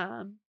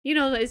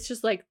 it's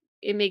just like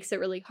it makes it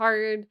really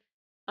hard.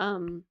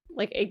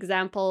 Like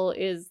example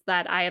is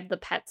that I have the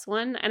pets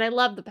one, and I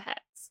love the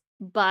pets,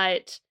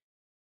 but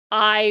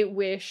I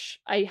wish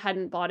I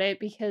hadn't bought it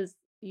because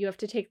you have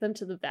to take them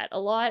to the vet a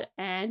lot,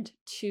 and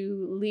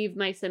to leave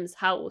my Sim's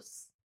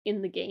house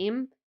in the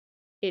game,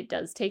 it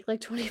does take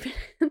like 20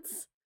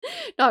 minutes.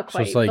 Not So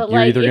quite, it's like but you're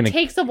like either it gonna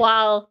takes a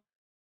while.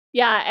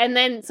 Yeah, and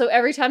then so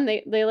every time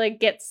they like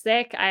get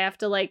sick, I have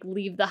to like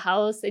leave the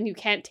house, and you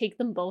can't take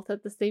them both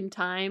at the same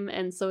time.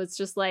 And so it's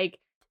just like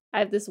I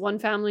have this one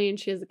family and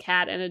she has a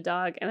cat and a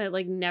dog, and I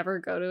like never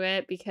go to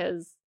it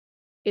because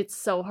it's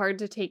so hard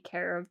to take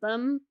care of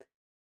them.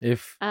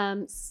 if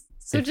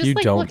So if just you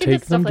like don't look into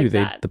take them, stuff do like they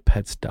that. the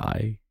pets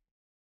die?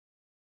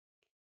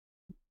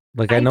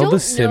 Like I I know the don't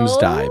Sims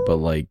die, know. but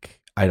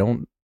like I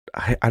don't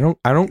I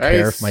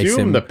care if my assume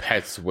Sim the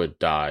pets would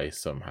die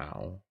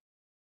somehow.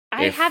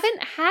 I If-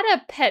 haven't had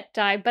a pet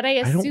die, but I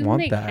I don't assume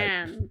want they that.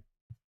 can.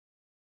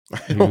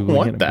 I don't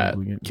want that.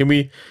 Can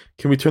we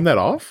turn that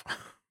off?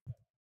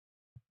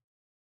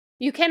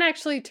 You can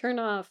actually turn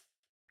off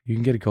You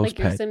can get a ghost like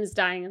your pet. Sims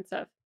dying and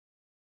stuff.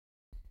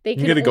 They You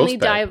can can get a ghost only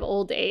die pet. of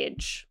old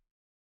age.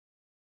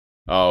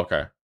 Oh,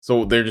 okay.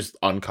 So they're just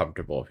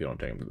uncomfortable if you don't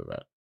take them to the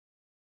vet.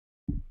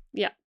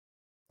 Yeah.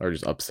 Or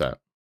just upset.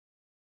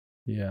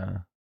 Yeah.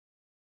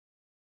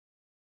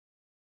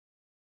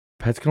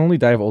 Pets can only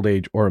die of old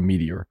age or a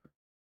meteor.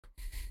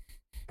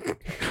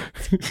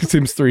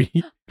 Sims 3.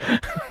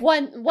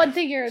 One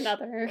thing or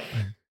another.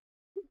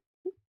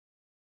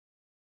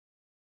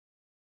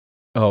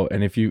 Oh,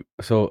 and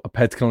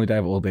pets can only die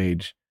of old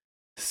age.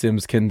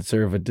 Sims can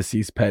serve a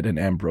deceased pet an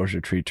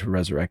ambrosia tree to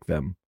resurrect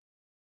them.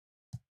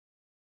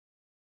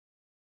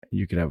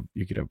 You could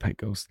have pet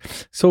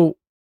ghosts. So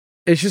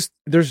it's just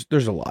there's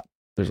a lot.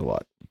 There's a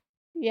lot.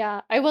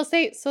 Yeah, I will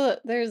say so.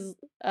 There's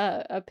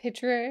a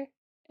picture,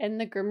 and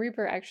the Grim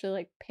Reaper actually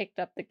like picked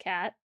up the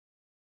cat,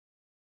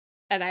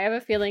 and I have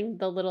a feeling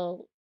the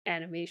little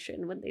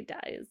animation when they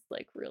die is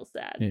like real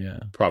sad. Yeah,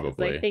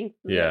 Probably. I think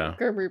Yeah. the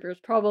Grim Reaper is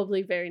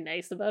probably very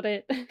nice about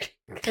it,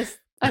 because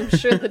I'm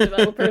sure the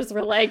developers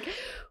were like,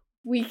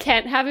 we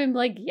can't have him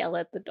like yell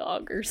at the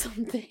dog or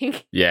something.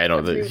 Yeah, I know.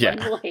 Everyone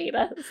will hate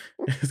us.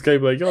 This guy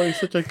be like, oh, you're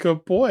such a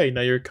good boy.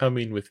 Now you're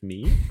coming with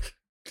me.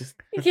 Just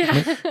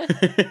Yeah.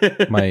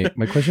 my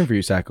question for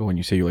you, Sacco, when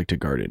you say you like to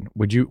garden,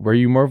 were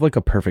you more of like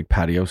a perfect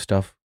patio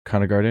stuff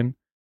kind of garden,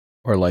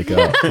 or like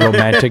a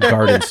romantic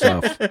garden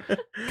stuff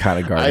kind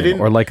of garden,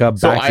 or like a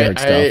backyard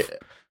stuff?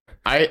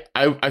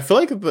 I feel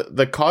like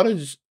the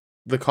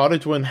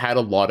cottage one had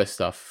a lot of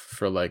stuff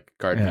for like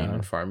gardening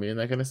and farming and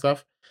that kind of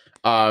stuff.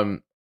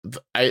 Like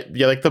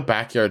the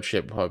backyard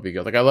shit would probably be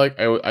good. Like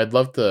I'd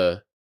love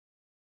to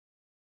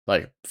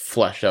like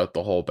flesh out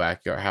the whole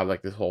backyard, have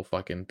like this whole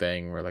fucking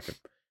thing where like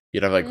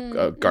you'd have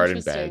like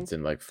garden beds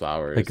and like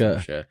flowers like and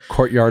a shit.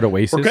 Courtyard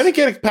oasis. We're gonna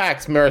get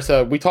packs,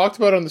 Marissa. We talked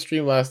about it on the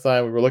stream last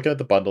time. We were looking at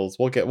the bundles.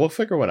 We'll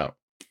figure one out.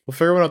 We'll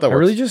figure one out that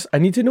works. I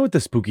need to know what the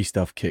spooky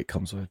stuff kit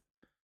comes with.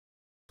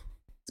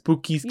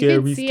 Spooky, You scary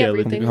can see skeleton.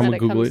 everything I'm that gonna it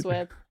Google comes it.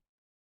 with.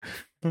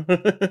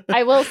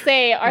 I will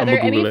say, are I'ma there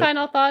any Google it.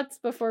 final thoughts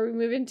before we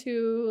move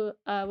into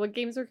what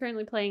games we're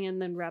currently playing and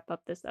then wrap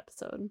up this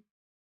episode?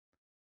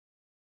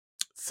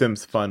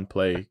 Sims fun,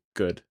 play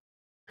good.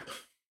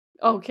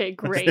 Okay,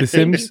 great. The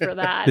Thank you Sims- for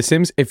that. The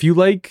Sims, if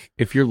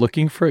you're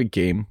looking for a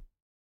game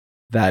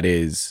that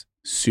is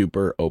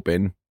super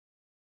open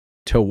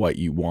to what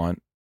you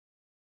want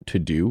to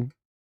do,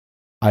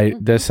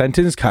 the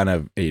sentence kind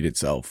of ate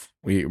itself.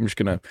 I'm just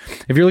gonna,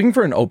 if you're looking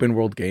for an open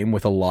world game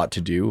with a lot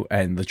to do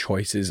and the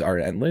choices are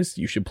endless,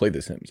 you should play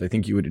The Sims. I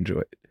think you would enjoy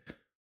it.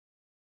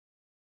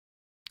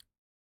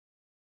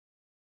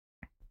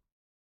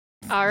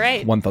 All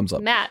right. One thumbs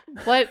up. Matt,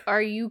 what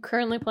are you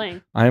currently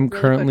playing? I am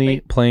really currently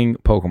quickly. playing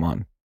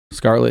Pokemon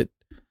Scarlet.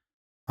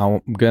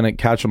 I'm gonna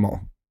catch them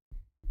all.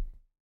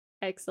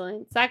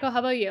 Excellent. Sacco, how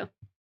about you?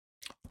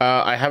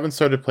 I haven't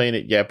started playing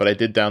it yet, but I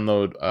did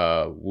download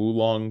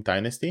Wulong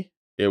Dynasty.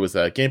 It was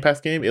a Game Pass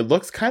game. It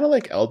looks kind of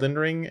like Elden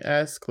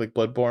Ring-esque, like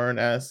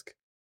Bloodborne-esque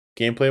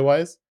gameplay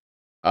wise.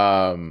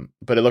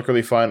 But it looked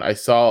really fun. I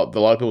saw a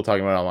lot of people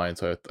talking about it online,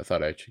 so I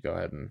thought I should go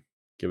ahead and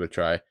give it a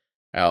try.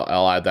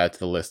 I'll add that to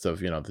the list of,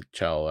 the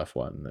Chell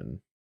F1 and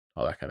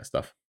all that kind of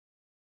stuff.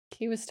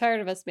 He was tired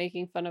of us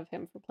making fun of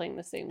him for playing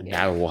the same game.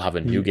 Now we'll have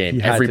a new He game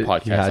had every to- he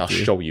podcast. had I'll to.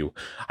 show you.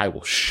 I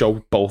will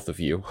show both of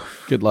you.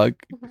 Good luck.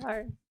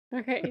 Alright.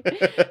 Okay.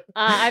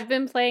 I've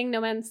been playing No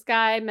Man's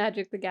Sky,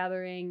 Magic the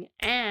Gathering,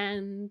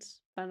 and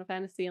Final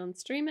Fantasy on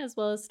stream, as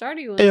well as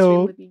Stardew on Ew.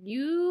 stream with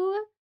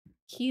you,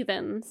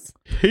 Heathens.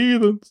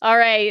 Heathens. All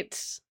right.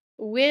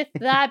 With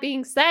that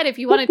being said, if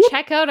you want to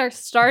check out our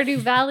Stardew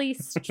Valley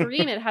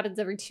stream, it happens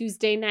every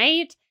Tuesday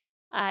night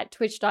at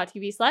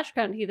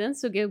twitch.tv/crownheathens.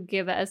 So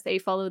give us a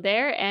follow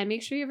there and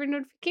make sure you have your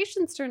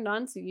notifications turned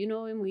on so you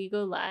know when we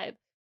go live.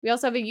 We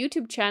also have a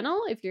YouTube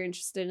channel if you're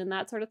interested in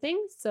that sort of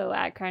thing. So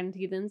at Crowned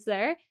Heathens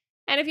there.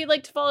 And if you'd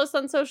like to follow us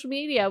on social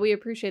media, we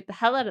appreciate the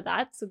hell out of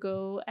that. So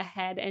go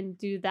ahead and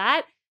do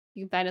that.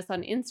 You can find us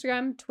on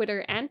Instagram,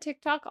 Twitter, and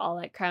TikTok, all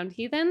at Crowned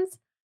Heathens.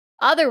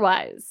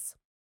 Otherwise,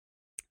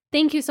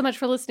 thank you so much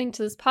for listening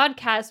to this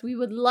podcast. We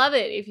would love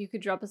it if you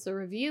could drop us a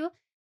review.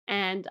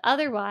 And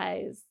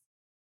otherwise,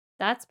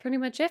 that's pretty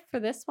much it for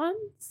this one.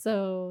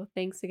 So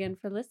thanks again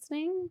for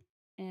listening.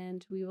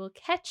 and we will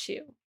catch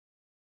you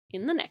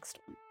in the next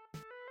one.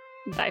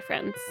 Bye,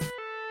 friends.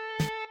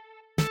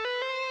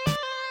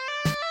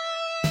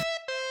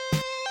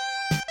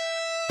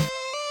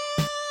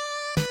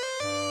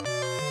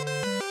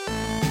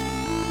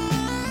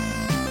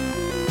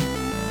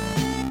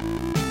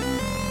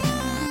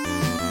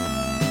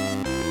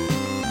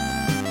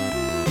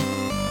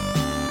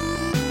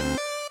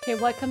 Okay,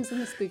 what comes in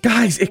the spooky?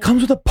 Guys, it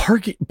comes with a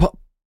parking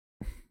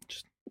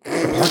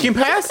Parking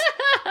pass?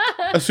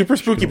 A super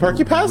spooky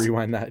parking pass?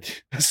 Rewind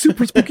that. A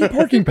super spooky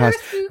parking pass.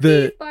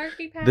 The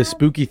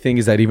spooky thing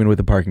is that even with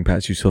the parking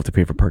pass, you still have to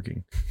pay for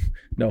parking.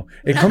 No,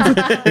 it comes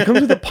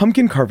with a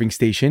pumpkin carving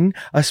station,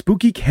 a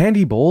spooky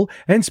candy bowl,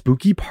 and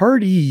spooky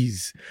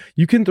parties.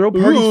 You can throw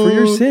parties for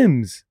your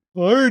Sims.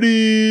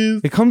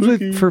 Parties. It comes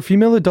with, for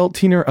female, adult,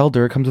 teen, or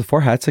elder, it comes with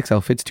 4 hats, 6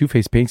 outfits, 2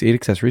 face paints, 8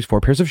 accessories,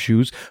 4 pairs of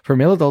shoes. For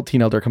male, adult,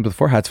 teen, elder, it comes with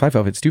 4 hats, 5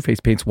 outfits, 2 face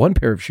paints, 1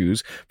 pair of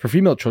shoes. For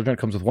female children, it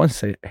comes with 1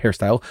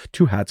 hairstyle,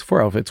 2 hats,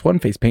 4 outfits, 1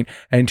 face paint,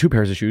 and 2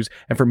 pairs of shoes.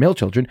 And for male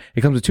children,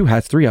 it comes with 2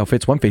 hats, 3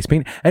 outfits, 1 face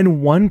paint,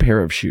 and 1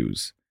 pair of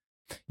shoes.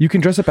 You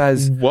can dress up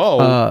as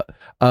a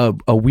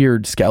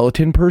weird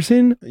skeleton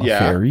person, a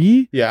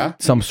fairy,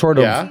 some sort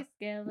of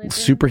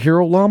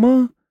superhero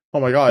llama. Oh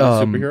my god,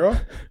 a superhero?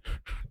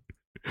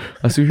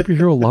 A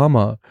superhero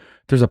llama.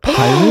 There's a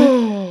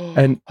pirate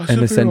and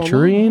a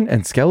centurion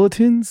and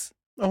skeletons.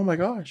 Oh my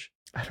gosh.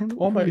 I don't know.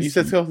 Oh my, you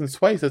said skeletons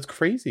twice. That's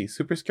crazy.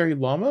 Super scary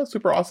llama?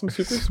 Super awesome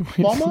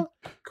llama?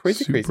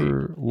 Crazy.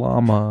 Super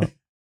llama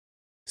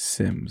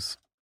Sims.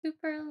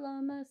 Super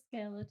llama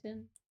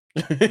skeleton.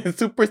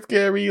 Super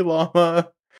scary llama.